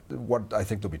discussion, and what I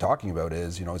think they'll be talking about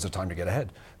is, is it time to get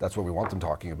ahead? That's what we want them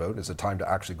talking about. Is it time to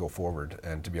actually go forward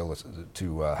and to be able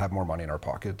to have more money in our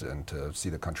pocket and to see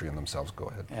the country and themselves go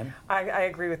ahead? I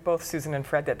agree with both Susan and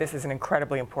Fred that this is an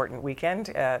incredibly important weekend,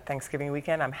 Thanksgiving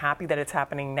weekend. I'm happy that it's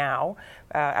happening now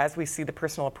as we see the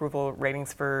personal approval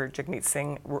ratings for Jagmeet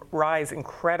Singh rise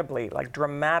incredibly,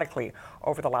 dramatically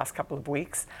over the last couple of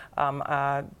weeks.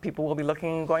 People will be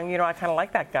looking and going, I kind of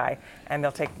like that guy, and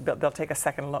they'll take a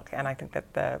second look, and I think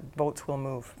that the votes will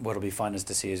move. What'll be fun is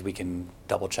to see is we can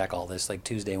double check all this like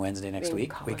Tuesday, Wednesday next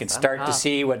week. We can start to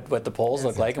see what the polls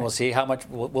look like, and we'll see how much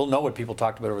we'll know what people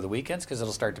talked about over the weekends because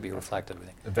it'll start to be reflected.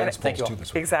 Advanced polls too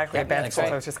this week. Exactly, advanced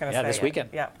polls. I was just going to say this weekend.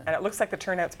 Yeah, and it looks like the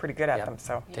turnout's pretty good at them.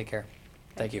 So take care.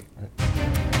 Thank you.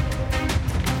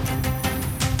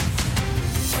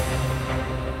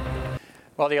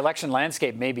 Well, the election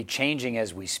landscape may be changing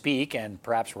as we speak, and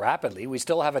perhaps rapidly. We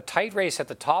still have a tight race at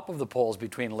the top of the polls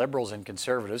between Liberals and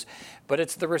Conservatives, but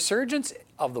it's the resurgence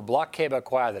of the Bloc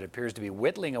Québécois that appears to be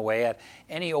whittling away at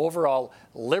any overall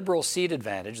Liberal seat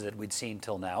advantage that we'd seen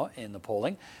till now in the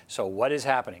polling. So what is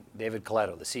happening? David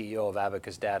Coletto, the CEO of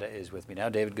Abacus Data, is with me now.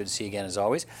 David, good to see you again as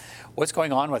always. What's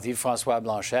going on with Yves-François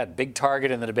Blanchet? Big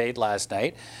target in the debate last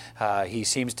night. He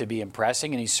seems to be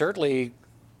impressing, and he's certainly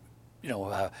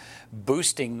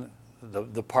boosting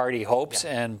the party hopes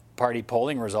and party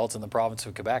polling results in the province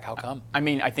of Quebec. How come? I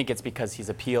mean, I think it's because he's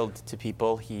appealed to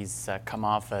people. He's come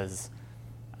off as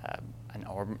a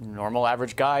normal,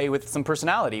 average guy with some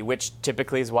personality, which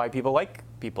typically is why people like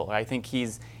people. I think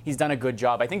he's done a good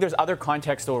job. I think there's other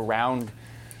context around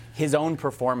his own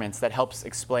performance that helps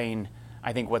explain,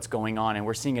 I think, what's going on, and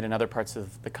we're seeing it in other parts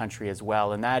of the country as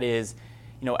well. And that is,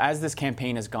 as this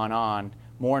campaign has gone on,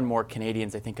 more and more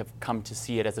Canadians, I think, have come to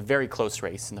see it as a very close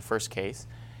race in the first case.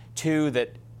 Two,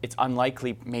 that it's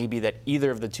unlikely maybe that either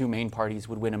of the two main parties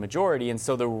would win a majority. And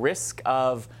so the risk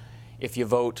of, if you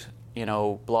vote,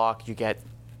 Bloc, you get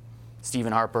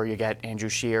Stephen Harper, you get Andrew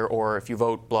Scheer, or if you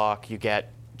vote Bloc, you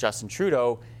get Justin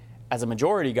Trudeau, as a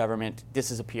majority government,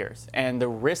 disappears. And the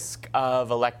risk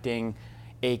of electing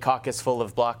a caucus full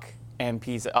of Bloc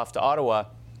MPs off to Ottawa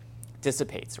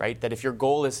dissipates, right? That if your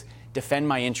goal is defend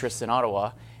my interests in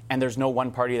Ottawa, and there's no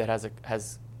one party that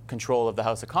has control of the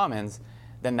House of Commons,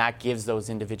 then that gives those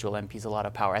individual MPs a lot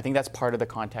of power. I think that's part of the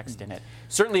context in it.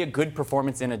 Certainly a good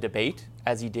performance in a debate,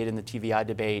 as he did in the TVI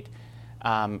debate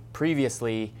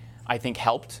previously, I think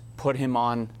helped put him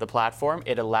on the platform.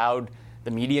 It allowed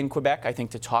the media in Quebec, I think,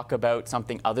 to talk about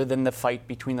something other than the fight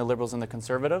between the Liberals and the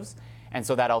Conservatives, and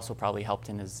so that also probably helped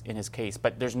in his case.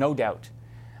 But there's no doubt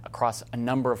across a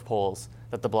number of polls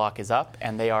that the Bloc is up,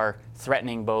 and they are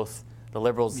threatening both the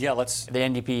Liberals, the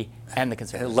NDP, and the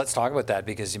Conservatives. Let's talk about that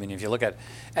because, if you look at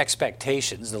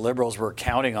expectations, the Liberals were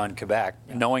counting on Quebec,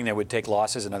 knowing they would take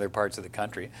losses in other parts of the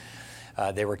country.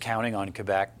 They were counting on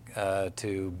Quebec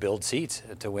to build seats,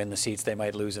 to win the seats they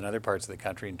might lose in other parts of the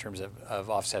country in terms of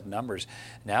offset numbers.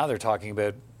 Now they're talking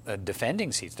about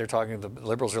defending seats. The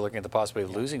Liberals are looking at the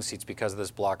possibility of losing seats because of this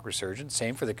Bloc resurgence.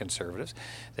 Same for the Conservatives.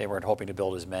 They weren't hoping to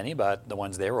build as many, but the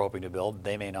ones they were hoping to build,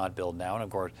 they may not build now. And of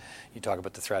course, you talk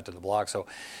about the threat to the Bloc. So,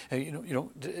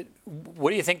 what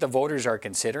do you think the voters are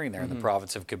considering there in the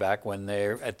province of Quebec when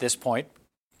they're at this point,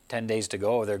 10 days to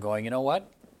go? They're going,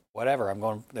 whatever. I'm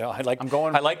going.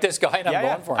 I like this guy, and I'm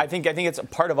going for him. I think it's a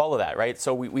part of all of that, right?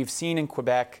 So we've seen in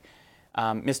Quebec.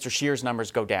 Mr. Scheer's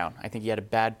numbers go down. I think he had a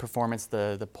bad performance.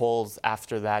 The polls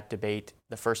after that debate,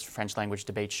 the first French language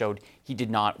debate, showed he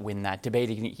did not win that debate.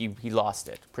 He lost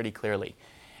it pretty clearly.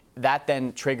 That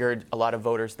then triggered a lot of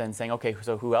voters then saying, okay,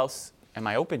 so who else am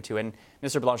I open to? And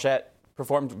Mr. Blanchet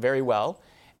performed very well.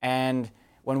 And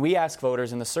when we ask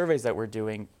voters in the surveys that we're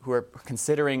doing who are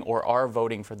considering or are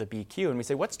voting for the BQ, and we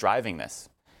say, what's driving this?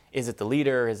 Is it the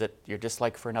leader? Is it your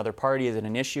dislike for another party? Is it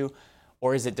an issue?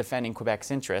 Or is it defending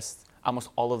Quebec's interests? Almost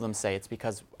all of them say it's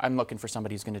because I'm looking for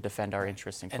somebody who's going to defend our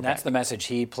interests in Quebec. And that's the message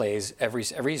he plays every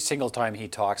single time he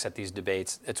talks at these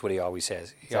debates. It's what he always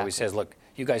says. He always says, look,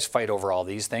 you guys fight over all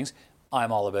these things.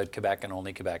 I'm all about Quebec and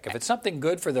only Quebec. If it's something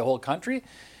good for the whole country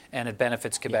and it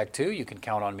benefits Quebec too, you can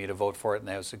count on me to vote for it in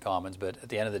the House of Commons. But at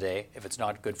the end of the day, if it's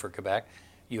not good for Quebec,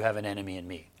 you have an enemy in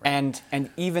me. Right?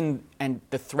 And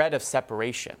the threat of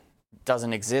separation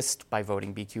doesn't exist by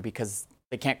voting BQ because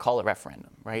they can't call a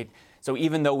referendum, right? So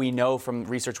even though we know from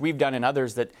research we've done and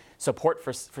others that support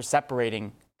for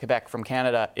separating Quebec from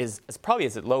Canada is probably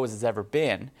as low as it's ever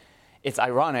been, it's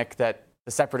ironic that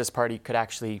the Separatist Party could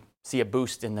actually see a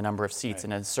boost in the number of seats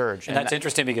and a surge. And that's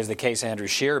interesting because the case Andrew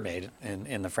Scheer made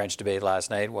in the French debate last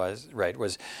night was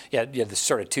you had this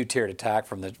sort of two-tiered attack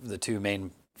from the two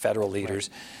main federal leaders.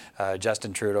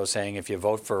 Justin Trudeau saying if you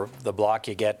vote for the Bloc,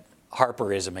 you get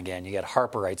Harperism again. You get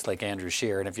Harperites like Andrew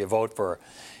Scheer. And if you vote for,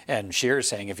 and Scheer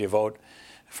saying if you vote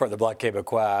for the Bloc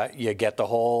Québécois, you get the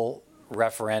whole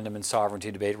referendum and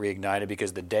sovereignty debate reignited,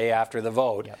 because the day after the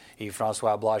vote,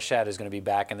 Yves-François Blanchet is going to be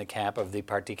back in the camp of the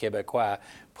Parti Québécois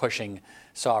pushing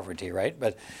sovereignty, right?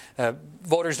 But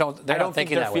voters don't I don't think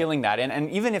they're that feeling that. And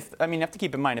even if, I mean, you have to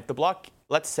keep in mind, if the Bloc,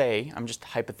 let's say, I'm just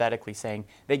hypothetically saying,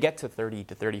 they get to 30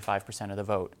 to 35% of the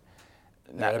vote.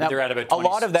 Now, they're at about 26 a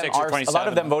lot of them or 27. A lot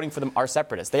of them voting for them are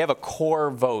separatists. They have a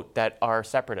core vote that are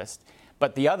separatist.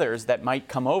 But the others that might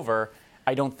come over,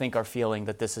 I don't think are feeling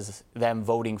that this is them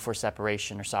voting for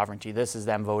separation or sovereignty. This is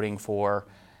them voting for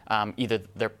either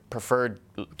their preferred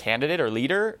candidate or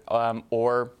leader,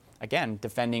 or, again,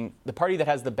 defending the party that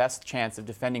has the best chance of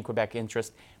defending Quebec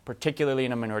interest, particularly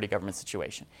in a minority government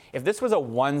situation. If this was a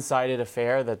one-sided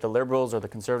affair that the Liberals or the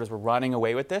Conservatives were running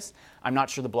away with this, I'm not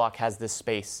sure the Bloc has this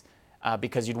space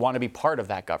because you'd want to be part of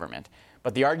that government.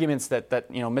 But the arguments that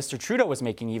Mr. Trudeau was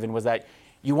making even was that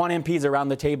you want MPs around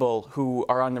the table who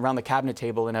are around the cabinet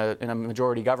table in a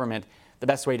majority government. The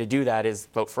best way to do that is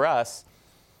vote for us.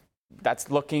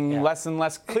 That's looking less and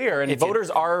less clear, and voters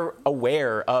are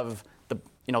aware of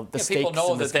the stakes. People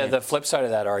know in this that game. the flip side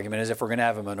of that argument is if we're going to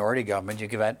have a minority government, you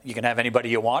can have anybody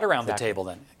you want around the table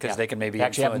then, because they can maybe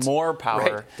actually have more power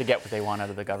right to get what they want out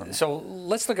of the government. So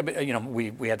let's look at,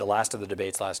 we had the last of the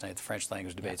debates last night, the French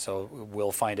language debate. So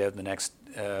we'll find out in the next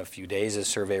few days as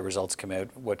survey results come out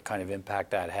what kind of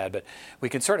impact that had. But we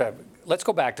can let's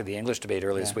go back to the English debate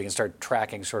earlier so we can start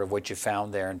tracking sort of what you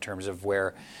found there in terms of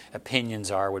where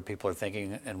opinions are, what people are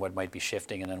thinking, and what might be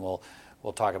shifting, and then we'll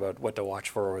talk about what to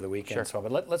watch for over the weekend. Sure. So,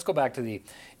 but let's go back to the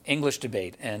English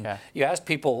debate. And you asked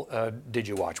people, did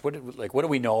you watch? What do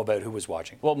we know about who was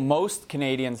watching? Well, most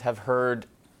Canadians have heard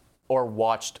or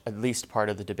watched at least part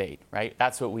of the debate, right?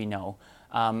 That's what we know.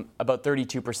 About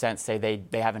 32% say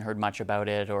they haven't heard much about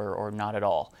it or not at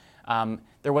all.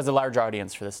 There was a large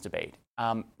audience for this debate.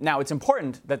 Now, it's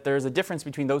important that there's a difference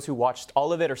between those who watched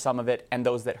all of it or some of it and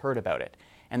those that heard about it.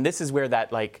 And this is where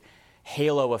that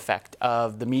halo effect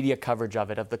of the media coverage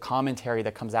of it, of the commentary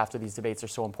that comes after these debates are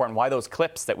so important. Why those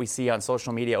clips that we see on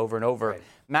social media over and over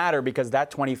matter, because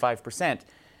that 25%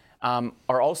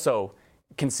 are also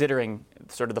considering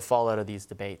sort of the fallout of these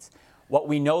debates. What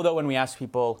we know, though, when we ask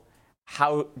people,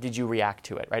 how did you react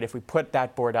to it, right? If we put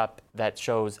that board up that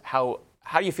shows how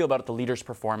do you feel about the leader's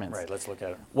performance? Right, let's look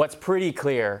at it. What's pretty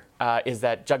clear is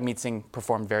that Jagmeet Singh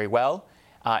performed very well.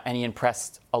 And he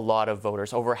impressed a lot of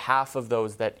voters. Over half of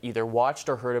those that either watched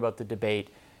or heard about the debate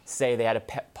say they had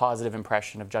a positive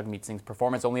impression of Jagmeet Singh's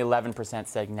performance. Only 11%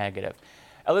 said negative.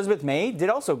 Elizabeth May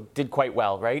did quite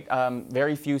well, right?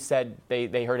 Very few said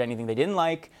they heard anything they didn't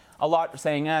like. A lot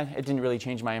saying, it didn't really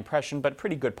change my impression, but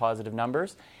pretty good positive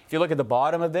numbers. If you look at the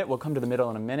bottom of it, we'll come to the middle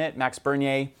in a minute. Max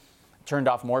Bernier turned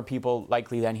off more people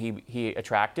likely than he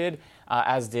attracted,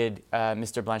 as did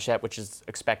Mr. Blanchet, which is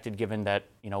expected given that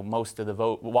most of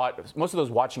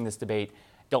those watching this debate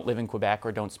don't live in Quebec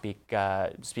or don't speak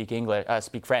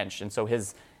French, and so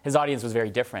his audience was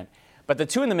very different. But the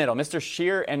two in the middle, Mr.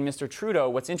 Scheer and Mr. Trudeau,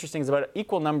 what's interesting is about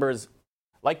equal numbers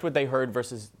liked what they heard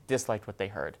versus disliked what they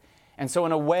heard. And so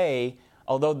in a way,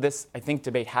 although this, I think,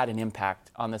 debate had an impact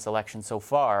on this election so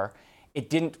far, it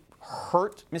didn't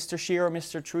hurt Mr. Scheer or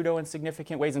Mr. Trudeau in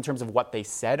significant ways in terms of what they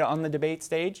said on the debate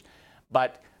stage.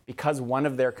 But because one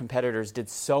of their competitors did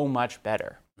so much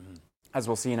better, as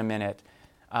we'll see in a minute,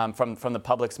 from the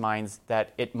public's minds,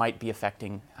 that it might be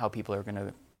affecting how people are going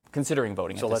to considering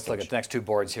voting. So let's look at the next two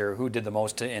boards here. Who did the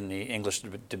most in the English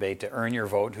debate to earn your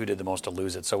vote? Who did the most to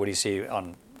lose it? So what do you see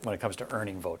when it comes to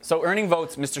earning votes? So earning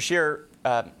votes, Mr. Scheer,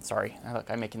 look,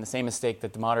 I'm making the same mistake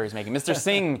that the moderator is making. Mr.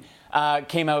 Singh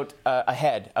came out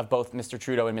ahead of both Mr.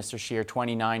 Trudeau and Mr. Scheer,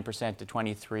 29% to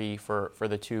 23% for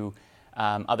the two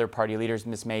other party leaders.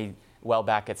 Ms. May well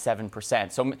back at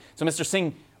 7%. So Mr.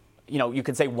 Singh, you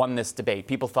could say won this debate.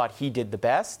 People thought he did the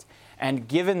best. And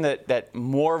given that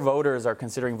more voters are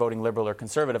considering voting Liberal or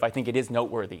Conservative, I think it is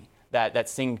noteworthy that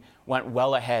Singh went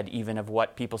well ahead even of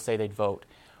what people say they'd vote.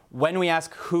 When we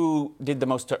ask who did the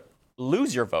most to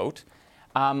lose your vote,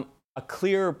 a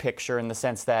clearer picture in the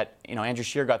sense that Andrew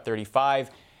Scheer got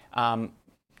 35,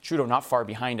 Trudeau not far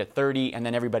behind at 30, and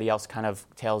then everybody else kind of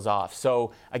tails off.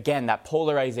 So again, that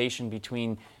polarization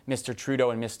between Mr.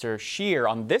 Trudeau and Mr. Scheer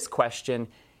on this question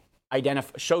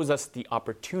shows us the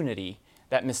opportunity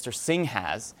that Mr. Singh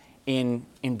has in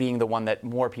being the one that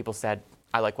more people said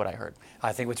I like what I heard.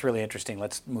 I think what's really interesting,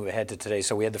 let's move ahead to today.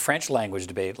 So we had the French language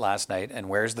debate last night, and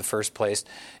where's the first place?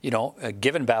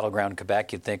 Given battleground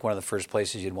Quebec, you'd think one of the first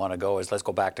places you'd want to go is let's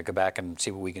go back to Quebec and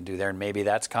see what we can do there, and maybe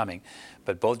that's coming.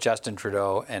 But both Justin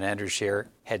Trudeau and Andrew Scheer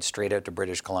head straight out to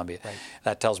British Columbia. Right.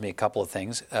 That tells me a couple of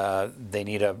things. They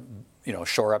need to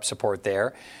shore up support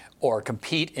there or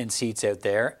compete in seats out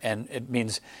there, and it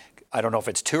means, I don't know if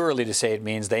it's too early to say it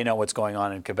means they know what's going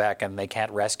on in Quebec and they can't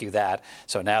rescue that.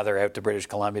 So now they're out to British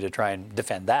Columbia to try and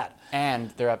defend that. And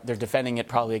they're defending it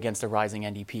probably against a rising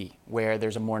NDP, where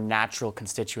there's a more natural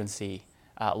constituency,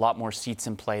 a lot more seats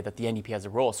in play that the NDP has a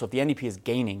role. So if the NDP is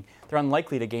gaining, they're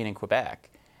unlikely to gain in Quebec.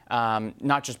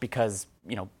 Not just because,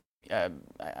 I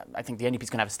think the NDP is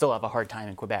going to still have a hard time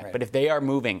in Quebec. Right. But if they are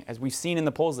moving, as we've seen in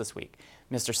the polls this week,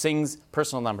 Mr. Singh's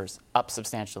personal numbers up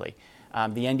substantially.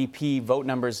 The NDP vote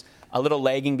numbers a little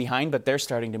lagging behind, but they're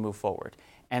starting to move forward.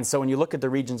 And so when you look at the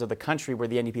regions of the country where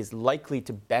the NDP is likely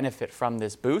to benefit from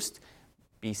this boost,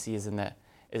 BC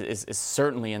is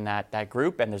certainly in that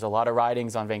group. And there's a lot of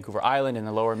ridings on Vancouver Island and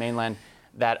the Lower Mainland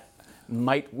that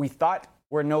we thought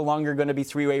were no longer going to be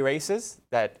three-way races,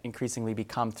 that increasingly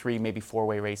become three, maybe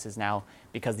four-way races now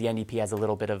because the NDP has a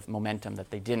little bit of momentum that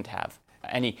they didn't have.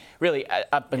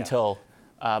 Until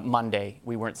Monday,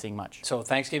 we weren't seeing much. So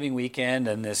Thanksgiving weekend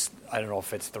and this, I don't know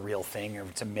if it's the real thing or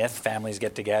if it's a myth, families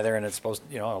get together and it's supposed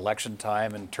to, election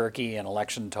time and turkey and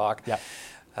election talk. Yeah.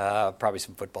 Probably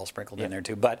some football sprinkled in there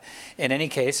too. But in any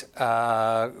case,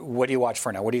 what do you watch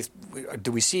for now?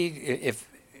 Do we see if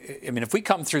we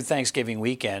come through Thanksgiving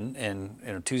weekend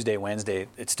and Tuesday, Wednesday,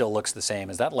 it still looks the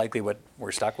same? Is that likely what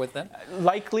we're stuck with then?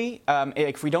 Likely.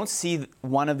 If we don't see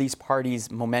one of these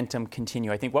parties' momentum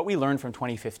continue, I think what we learned from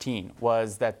 2015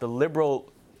 was that the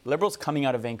Liberals coming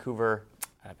out of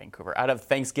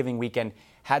Thanksgiving weekend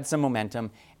had some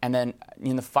momentum, and then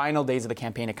in the final days of the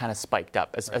campaign, it kind of spiked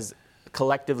up as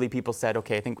collectively people said,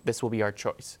 okay, I think this will be our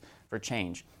choice for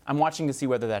change. I'm watching to see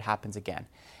whether that happens again.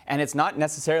 And it's not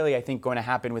necessarily, I think, going to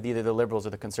happen with either the Liberals or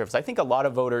the Conservatives. I think a lot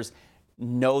of voters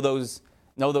know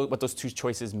what those two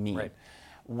choices mean. Right.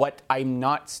 What I'm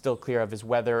not still clear of is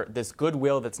whether this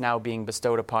goodwill that's now being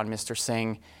bestowed upon Mr.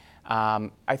 Singh,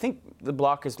 I think the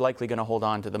Bloc is likely going to hold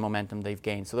on to the momentum they've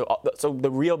gained. So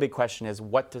the real big question is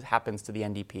what happens to the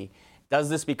NDP? Does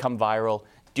this become viral?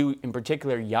 Do, in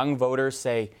particular, young voters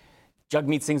say,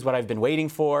 Jagmeet Singh's what I've been waiting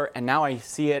for, and now I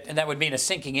see it. And that would mean a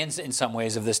sinking in some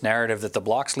ways of this narrative that the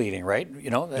Bloc's leading, right?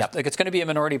 Like it's going to be a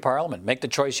minority parliament. Make the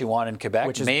choice you want in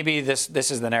Quebec. Maybe this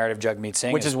is the narrative Jagmeet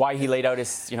Singh. Which is why he laid out his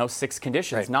 6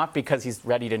 conditions, right. Not because he's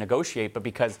ready to negotiate, but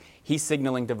because he's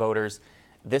signaling to voters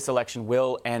this election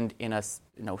will end in a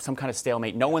some kind of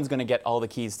stalemate. No one's going to get all the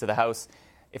keys to the House.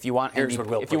 If you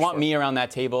want me around that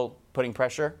table putting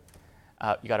pressure,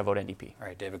 you got to vote NDP. All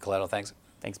right, David Coletto, thanks.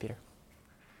 Thanks, Peter.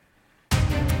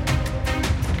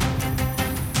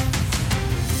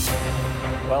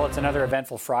 Well, it's another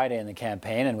eventful Friday in the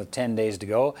campaign, and with 10 days to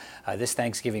go, this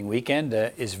Thanksgiving weekend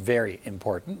is very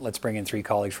important. Let's bring in 3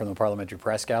 colleagues from the Parliamentary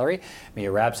Press Gallery.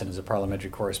 Mia Rabson is a parliamentary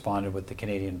correspondent with the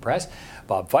Canadian Press.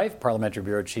 Bob Fife, Parliamentary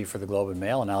Bureau Chief for the Globe and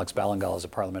Mail, and Alex Ballingal is a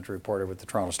parliamentary reporter with the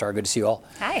Toronto Star. Good to see you all.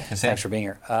 Hi. Thanks for being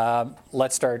here.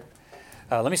 Let's start.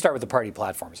 Let me start with the party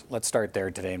platforms. Let's start there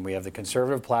today. And we have the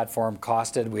Conservative platform,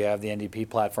 costed. We have the NDP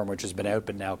platform, which has been out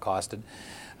but now costed.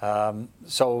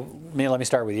 So, Mia, let me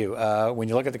start with you. When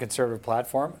you look at the Conservative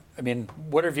platform,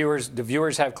 what are viewers? Do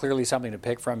viewers have clearly something to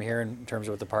pick from here in terms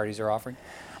of what the parties are offering?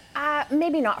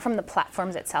 Maybe not from the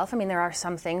platforms itself. There are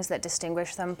some things that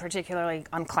distinguish them, particularly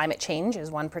on climate change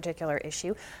is one particular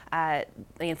issue.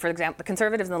 For example, the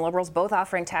Conservatives and the Liberals both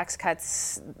offering tax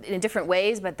cuts in different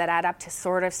ways, but that add up to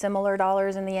sort of similar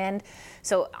dollars in the end.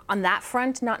 So on that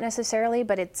front, not necessarily,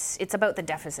 but it's about the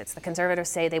deficits. The Conservatives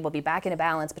say they will be back in a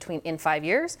balance in 5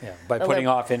 years. Yeah, by putting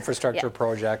off infrastructure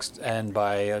projects and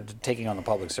by taking on the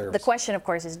public service. The question, of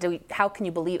course, is how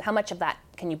much of that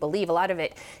can you believe? A lot of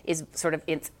it is sort of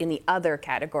in the other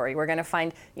category. We're going to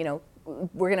find,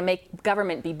 we're going to make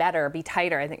government be better, be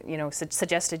tighter. I think,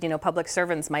 suggested, public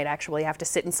servants might actually have to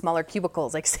sit in smaller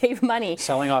cubicles, like save money.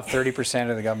 Selling off 30%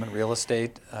 of the government real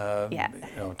estate.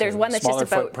 There's one that's smaller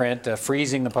just about footprint,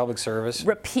 freezing the public service.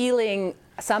 Repealing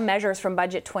some measures from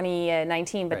Budget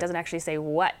 2019, but doesn't actually say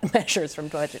what measures from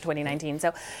Budget 2019.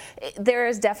 So there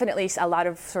is definitely a lot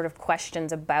of sort of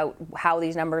questions about how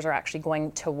these numbers are actually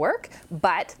going to work.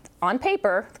 But on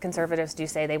paper, the Conservatives do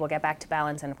say they will get back to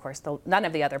balance. And of course, none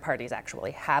of the other parties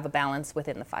actually have a balance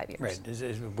within the 5 years.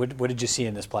 Right. What did you see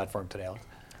in this platform today, Alex?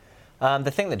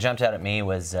 The thing that jumped out at me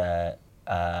was I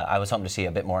was hoping to see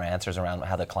a bit more answers around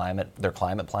how their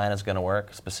climate plan is going to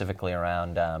work, specifically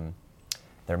around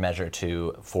their measure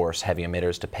to force heavy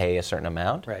emitters to pay a certain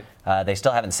amount. Right. They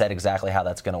still haven't said exactly how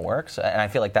that's going to work, and I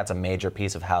feel like that's a major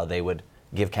piece of how they would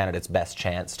give Canada its best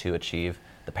chance to achieve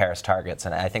the Paris targets.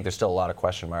 And I think there's still a lot of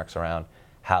question marks around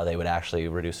how they would actually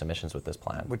reduce emissions with this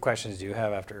plan. What questions do you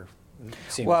have after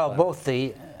seeing Well, this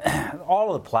plan? both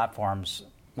all of the platforms,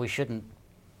 we shouldn't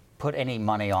put any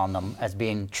money on them as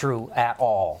being true at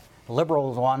all. The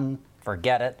Liberals one,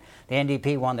 forget it. The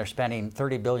NDP one, they're spending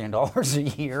 $30 billion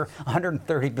a year,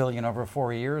 $130 billion over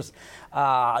 4 years.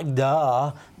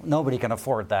 Duh, nobody can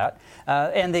afford that.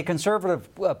 And the Conservative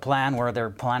plan, where they're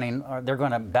planning, they're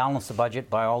going to balance the budget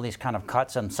by all these kind of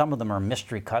cuts, and some of them are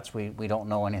mystery cuts. We don't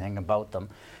know anything about them.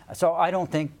 So I don't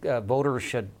think voters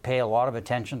should pay a lot of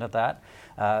attention to that.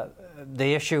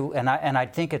 The issue, and I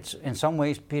think it's, in some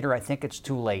ways, Peter, I think it's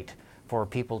too late for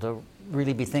people to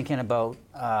really be thinking about,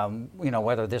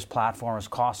 whether this platform has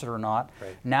cost it or not.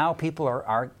 Right. Now people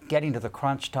are getting to the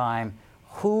crunch time.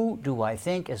 Who do I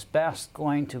think is best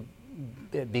going to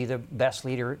be the best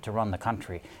leader to run the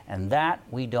country? And that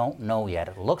we don't know yet.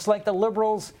 It looks like the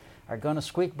Liberals are going to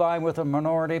squeak by with a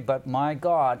minority, but my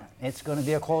God, it's going to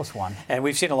be a close one. And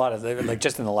we've seen a lot of,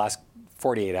 just in the last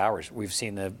 48 hours, we've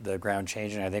seen the ground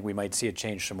change, and I think we might see it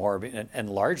change some more, and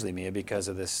largely, Mia, because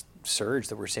of this surge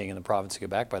that we're seeing in the province of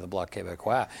Quebec by the Bloc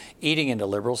Québécois, eating into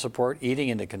Liberal support, eating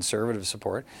into Conservative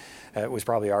support. It was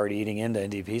probably already eating into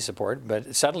NDP support,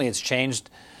 but suddenly it's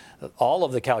changed all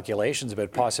of the calculations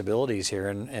about possibilities here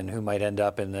and who might end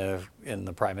up in the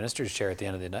Prime Minister's chair at the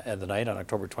end of the night on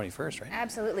October 21st, right?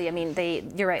 Absolutely. I mean,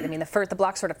 you're right. I mean, the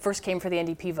Bloc sort of first came for the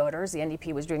NDP voters. The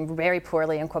NDP was doing very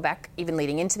poorly in Quebec, even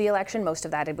leading into the election. Most of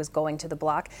that it was going to the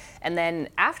Bloc. And then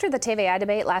after the TVA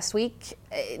debate last week,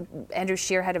 Andrew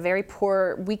Scheer had a very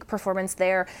poor, weak performance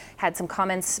there, had some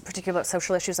comments, particularly about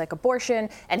social issues like abortion,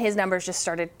 and his numbers just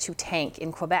started to tank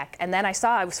in Quebec. And then I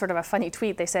saw, it was sort of a funny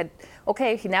tweet. They said,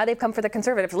 okay, now they've come for the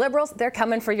Conservative Liberals, they're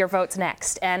coming for your votes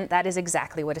next. And that is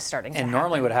exactly what is starting to happen. And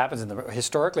normally what happens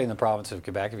historically in the province of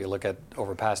Quebec, if you look at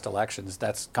over past elections,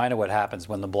 that's kind of what happens.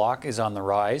 When the Bloc is on the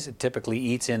rise, it typically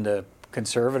eats into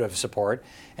Conservative support,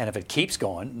 and if it keeps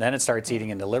going, then it starts eating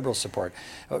into Liberal support.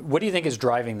 What do you think is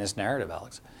driving this narrative,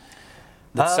 Alex?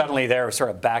 That suddenly they're sort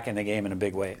of back in the game in a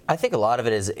big way. I think a lot of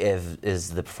it is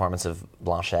the performance of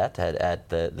Blanchette at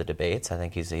the debates. I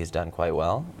think he's done quite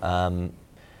well.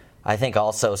 I think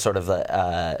also sort of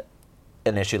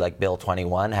an issue like Bill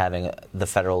 21, having the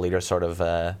federal leader sort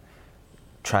of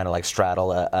trying to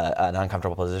straddle an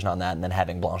uncomfortable position on that, and then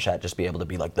having Blanchette just be able to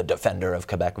be like the defender of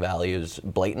Quebec values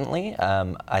blatantly.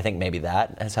 I think maybe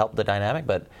that has helped the dynamic,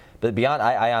 but beyond,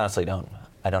 I honestly don't.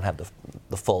 I don't have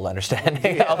the full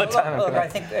understanding all the time. Look, I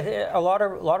think a lot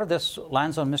of this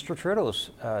lands on Mr.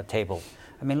 Trudeau's table.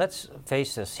 I mean, let's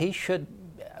face this. He should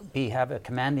have a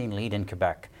commanding lead in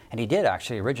Quebec, and he did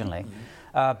actually originally,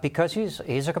 because he's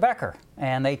a Quebecer,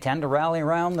 and they tend to rally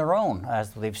around their own,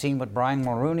 as we've seen with Brian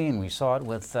Mulroney, and we saw it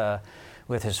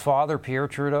with his father, Pierre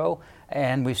Trudeau.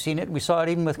 And we saw it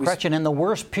even with Chrétien. In the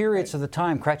worst periods of the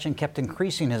time, Chrétien kept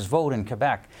increasing his vote in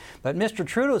Quebec. But Mr.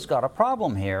 Trudeau's got a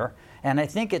problem here, and I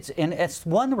think it's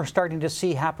one we're starting to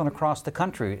see happen across the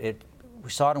country. We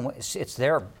saw it, it's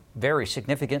there very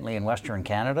significantly in Western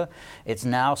Canada. It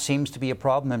now seems to be a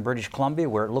problem in British Columbia,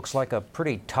 where it looks like a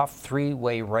pretty tough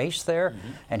three-way race there. Mm-hmm.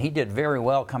 And he did very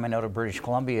well coming out of British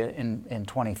Columbia in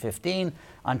 2015.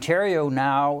 Ontario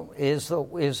now is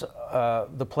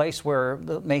the place where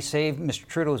may save Mr.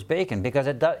 Trudeau's bacon, because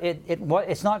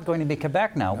it's not going to be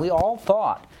Quebec now. No. We all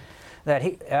thought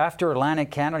that after Atlantic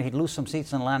Canada, he'd lose some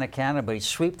seats in Atlantic Canada, but he'd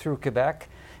sweep through Quebec.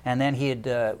 And then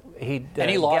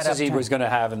any losses he was going to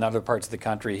have in other parts of the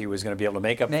country, he was going to be able to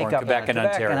make up for in Quebec and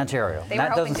Ontario.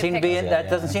 That doesn't seem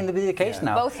to be the case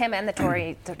now. Both him and the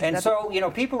Tory. And so,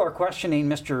 people are questioning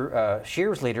Mr.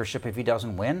 Scheer's leadership if he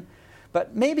doesn't win.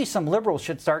 But maybe some Liberals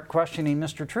should start questioning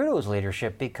Mr. Trudeau's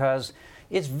leadership, because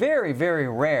it's very, very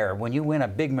rare when you win a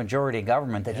big majority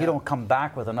government that you don't come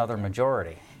back with another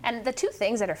majority. And the two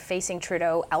things that are facing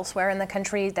Trudeau elsewhere in the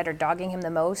country that are dogging him the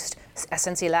most,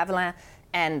 SNC-Lavalin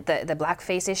and the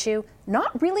blackface issue,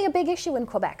 not really a big issue in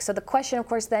Quebec. So the question, of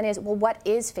course, then is, well, what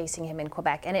is facing him in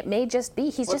Quebec? And it may just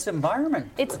be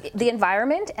environment. It's the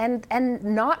environment, and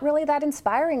not really that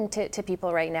inspiring to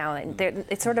people right now. And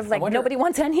it's sort of like nobody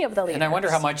wants any of the leaders. And I wonder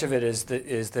how much of it is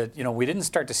that we didn't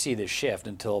start to see this shift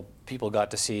until people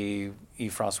got to see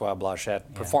Yves-François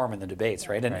Blanchet perform in the debates,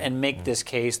 right? And make this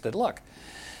case that, look,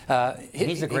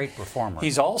 he's a great performer.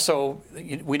 He's also,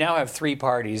 we now have three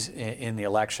parties in the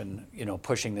election,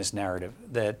 pushing this narrative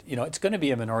that, it's going to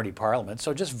be a minority parliament,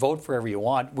 so just vote for whoever you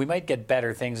want. We might get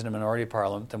better things in a minority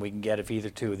parliament than we can get if either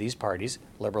two of these parties,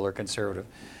 Liberal or Conservative,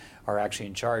 are actually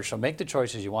in charge. So make the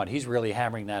choices you want. He's really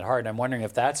hammering that hard. I'm wondering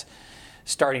if that's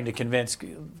starting to convince,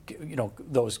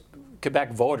 those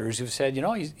Quebec voters who've said,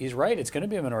 he's right, it's going to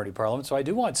be a minority parliament, so I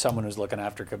do want someone who's looking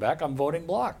after Quebec. I'm voting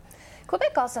Bloc.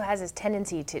 Quebec also has this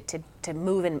tendency to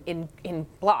move in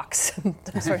blocks.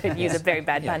 Sort of use a very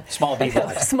bad pun. Small B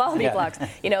blocks. Small B blocks.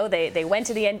 They went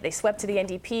to they swept to the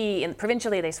NDP, and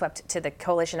provincially they swept to the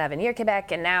Coalition Avenir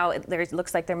Quebec, and now it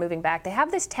looks like they're moving back. They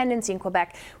have this tendency in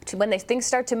Quebec to, when things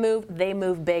start to move, they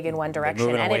move big in one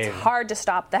direction, and it's hard to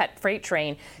stop that freight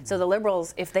train. So the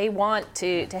Liberals, if they want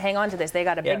to hang on to this, they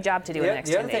got a big job to do in the next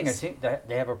 10 days. The other thing is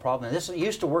they have a problem, and this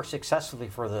used to work successfully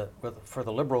for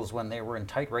the Liberals when they were in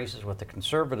tight races with the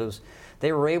Conservatives.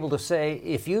 They were able to say,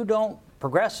 if you don't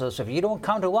progress us, if you don't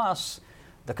come to us,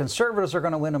 the Conservatives are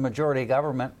going to win a majority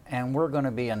government, and we're going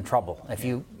to be in trouble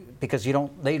because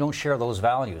they don't share those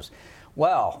values.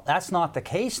 Well, that's not the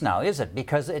case now, is it?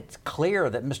 Because it's clear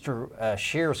that Mr.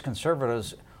 Scheer's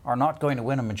Conservatives are not going to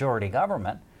win a majority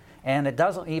government, and it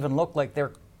doesn't even look like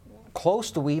they're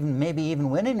close to maybe even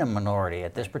winning a minority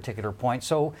at this particular point.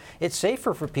 So it's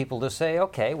safer for people to say,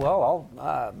 okay, well,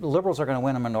 Liberals are going to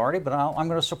win a minority, but I'm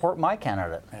going to support my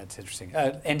candidate. That's interesting.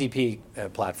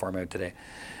 NDP platform out today,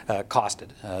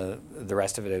 costed. The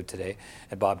rest of it out today,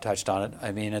 and Bob touched on it.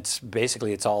 I mean,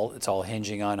 it's all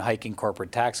hinging on hiking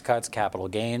corporate tax cuts, capital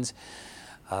gains.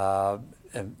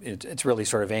 It's really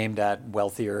sort of aimed at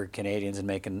wealthier Canadians and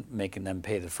making them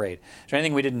pay the freight. Is there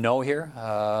anything we didn't know here?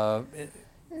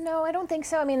 No, I don't think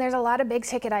so. I mean, there's a lot of big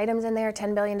ticket items in there.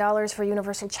 $10 billion for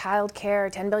universal child care,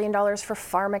 $10 billion for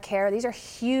pharmacare. These are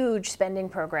huge spending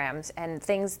programs and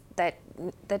things that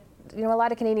a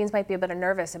lot of Canadians might be a bit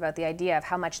nervous about the idea of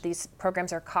how much these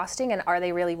programs are costing, and are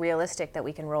they really realistic that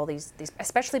we can roll these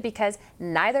especially because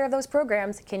neither of those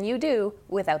programs can you do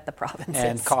without the provinces.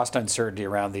 And cost uncertainty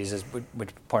around these is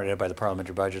pointed out by the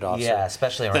Parliamentary Budget Officer. Yeah,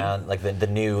 especially around the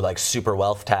new super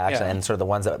wealth tax and sort of the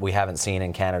ones that we haven't seen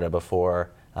in Canada before.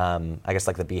 I guess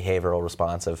the behavioral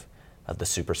response of the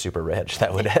super rich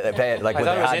that would pay it,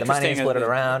 the money, split it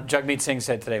around. Jagmeet Singh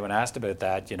said today when asked about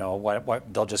that,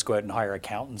 what they'll just go out and hire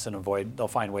accountants and they'll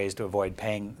find ways to avoid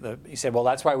paying. He said, well,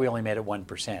 that's why we only made it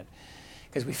 1%.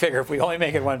 Because we figure if we only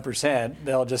make it 1%,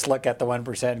 they'll just look at the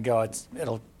 1% and go,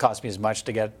 it'll cost me as much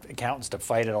to get accountants to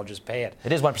fight it, I'll just pay it.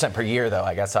 It is 1% per year, though,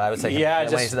 I guess. So I would say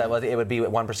it would be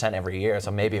 1% every year,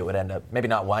 so maybe it would end up, maybe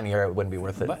not 1 year, it wouldn't be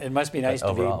worth it. It must be nice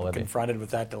to be confronted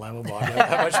with that dilemma, Bob.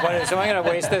 How much money? So am I going to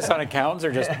waste this on accountants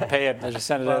or just pay it and just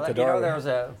send it out the door? There was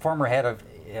a former head of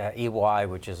EY,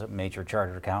 which is a major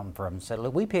chartered accountant firm, said,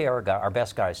 look, we pay our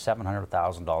best guys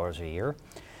 $700,000 a year,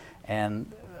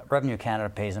 and Revenue Canada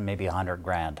pays them maybe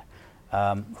 $100,000.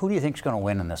 Who do you think is going to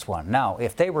win in this one? Now,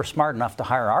 if they were smart enough to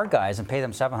hire our guys and pay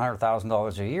them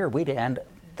 $700,000 a year,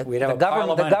 the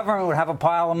government would have a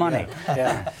pile of money.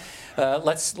 Yeah.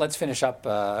 Let's finish up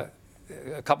a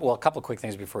couple of quick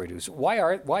things before we do. So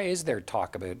why is there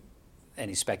talk about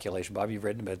any speculation? Bob, you've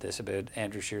written about this, about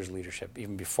Andrew Scheer's leadership,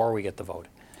 even before we get the vote.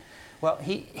 Well,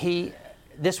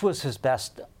 this was his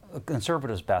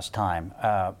Conservatives' best time.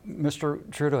 Mr.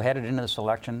 Trudeau headed into this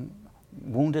election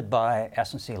wounded by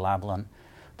SNC-Lavalin.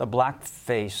 The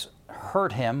blackface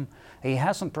hurt him. He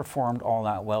hasn't performed all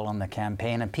that well in the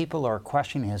campaign, and people are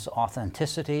questioning his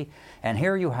authenticity. And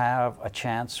here you have a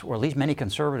chance, or at least many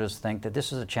Conservatives think that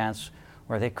this is a chance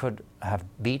where they could have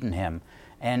beaten him.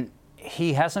 And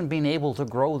he hasn't been able to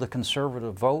grow the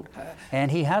Conservative vote,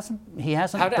 and he hasn't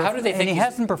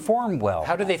performed well.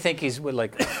 How do they think he's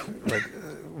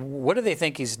what do they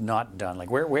think he's not done?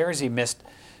 Where has he missed?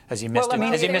 Has he missed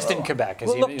in Quebec?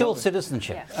 Look, dual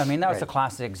citizenship. Yeah. I mean, that was a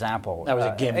classic example. That was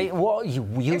a gimme. Well,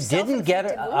 you didn't get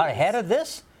ahead of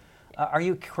this? Are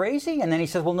you crazy? And then he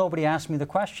says, well, nobody asked me the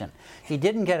question. He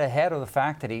didn't get ahead of the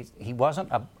fact that he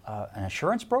wasn't an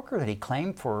insurance broker that he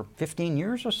claimed for 15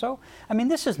 years or so. I mean,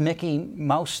 this is Mickey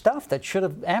Mouse stuff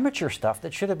amateur stuff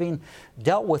that should have been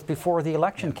dealt with before the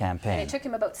election campaign. And it took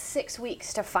him about 6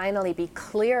 weeks to finally be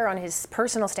clear on his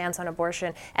personal stance on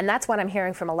abortion. And that's what I'm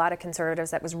hearing from a lot of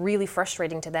Conservatives that was really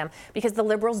frustrating to them, because the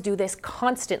Liberals do this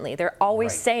constantly. They're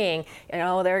always saying,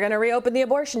 they're going to reopen the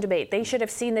abortion debate. They should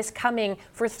have seen this coming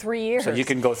for 3 years. So you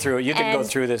can go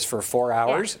through this for 4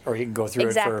 hours, or you can go through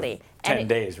it for 10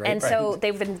 days, right? And so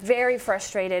they've been very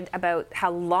frustrated about how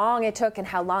long it took and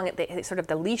how long sort of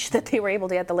the leash that they were able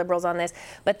to get the Liberals on this.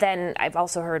 But then I've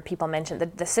also heard people mention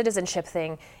that the citizenship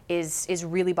thing is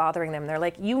really bothering them. They're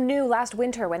like, you knew last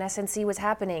winter when SNC was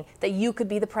happening that you could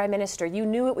be the Prime Minister. You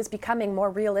knew it was becoming more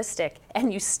realistic,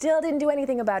 and you still didn't do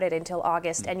anything about it until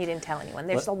August, and you didn't tell anyone.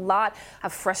 There's a lot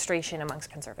of frustration amongst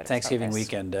Conservatives. Thanksgiving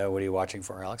weekend, what are you watching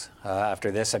for, Alex?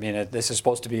 After this, I mean, this is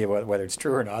supposed to be, whether it's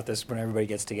true or not, this is when everybody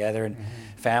gets together and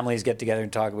families get together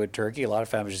and talk about turkey. A lot of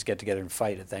families just get together and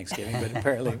fight at Thanksgiving, but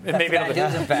apparently maybe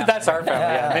that's our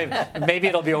family. Yeah. Maybe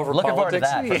it'll be over Looking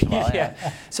politics. Forward to that, first of all,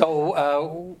 yeah.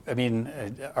 So, I mean,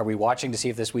 are we watching to see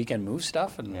if this weekend moves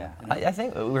stuff? And, I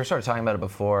think we were sort of talking about it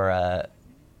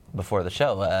before the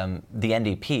show. The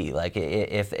NDP, like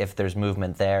if there's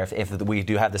movement there, if we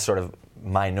do have this sort of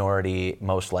minority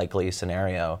most likely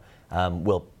scenario.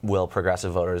 Will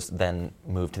progressive voters then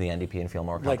move to the NDP and feel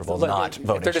more comfortable not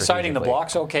voting? If they're deciding the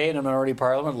Bloc's okay in a minority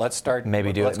parliament, let's start.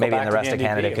 Maybe do it. Maybe in the rest of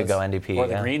Canada could go NDP, or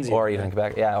the Greens, or even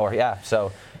Quebec.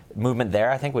 So movement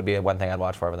there, I think, would be one thing I'd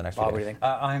watch for over the next few days. What do you think?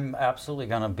 I'm absolutely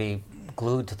going to be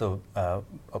glued to the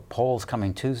polls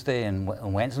coming Tuesday and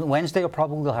Wednesday. Wednesday,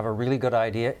 we'll have a really good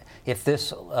idea if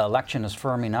this election is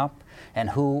firming up and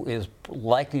who is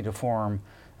likely to form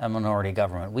a minority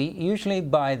government. We usually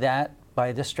by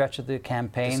this stretch of the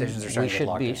campaign, we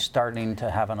should be starting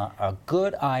to have a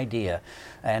good idea.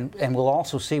 And we'll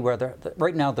also see where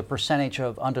right now the percentage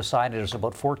of undecided is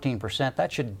about 14%.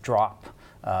 That should drop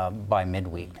by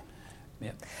midweek.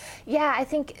 Yeah, I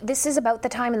think this is about the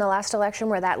time in the last election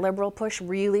where that Liberal push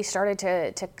really started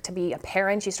to be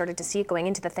apparent. You started to see it going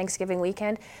into the Thanksgiving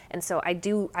weekend. And so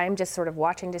I'm just sort of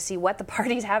watching to see what the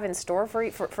parties have in store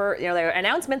for their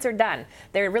announcements are done.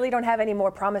 They really don't have any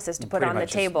more promises to put on the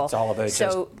table. It's all about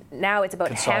so now it's about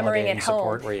hammering it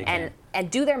home and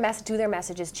do their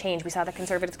messages change. We saw the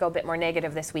Conservatives go a bit more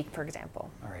negative this week, for example.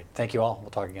 All right. Thank you all.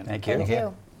 We'll talk again. Thank you. Thank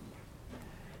you.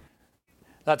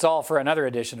 That's all for another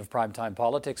edition of Primetime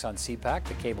Politics on CPAC,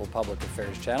 the Cable Public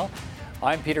Affairs channel.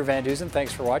 I'm Peter Van Dusen.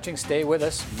 Thanks for watching. Stay with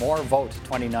us. More Vote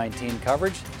 2019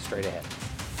 coverage straight ahead.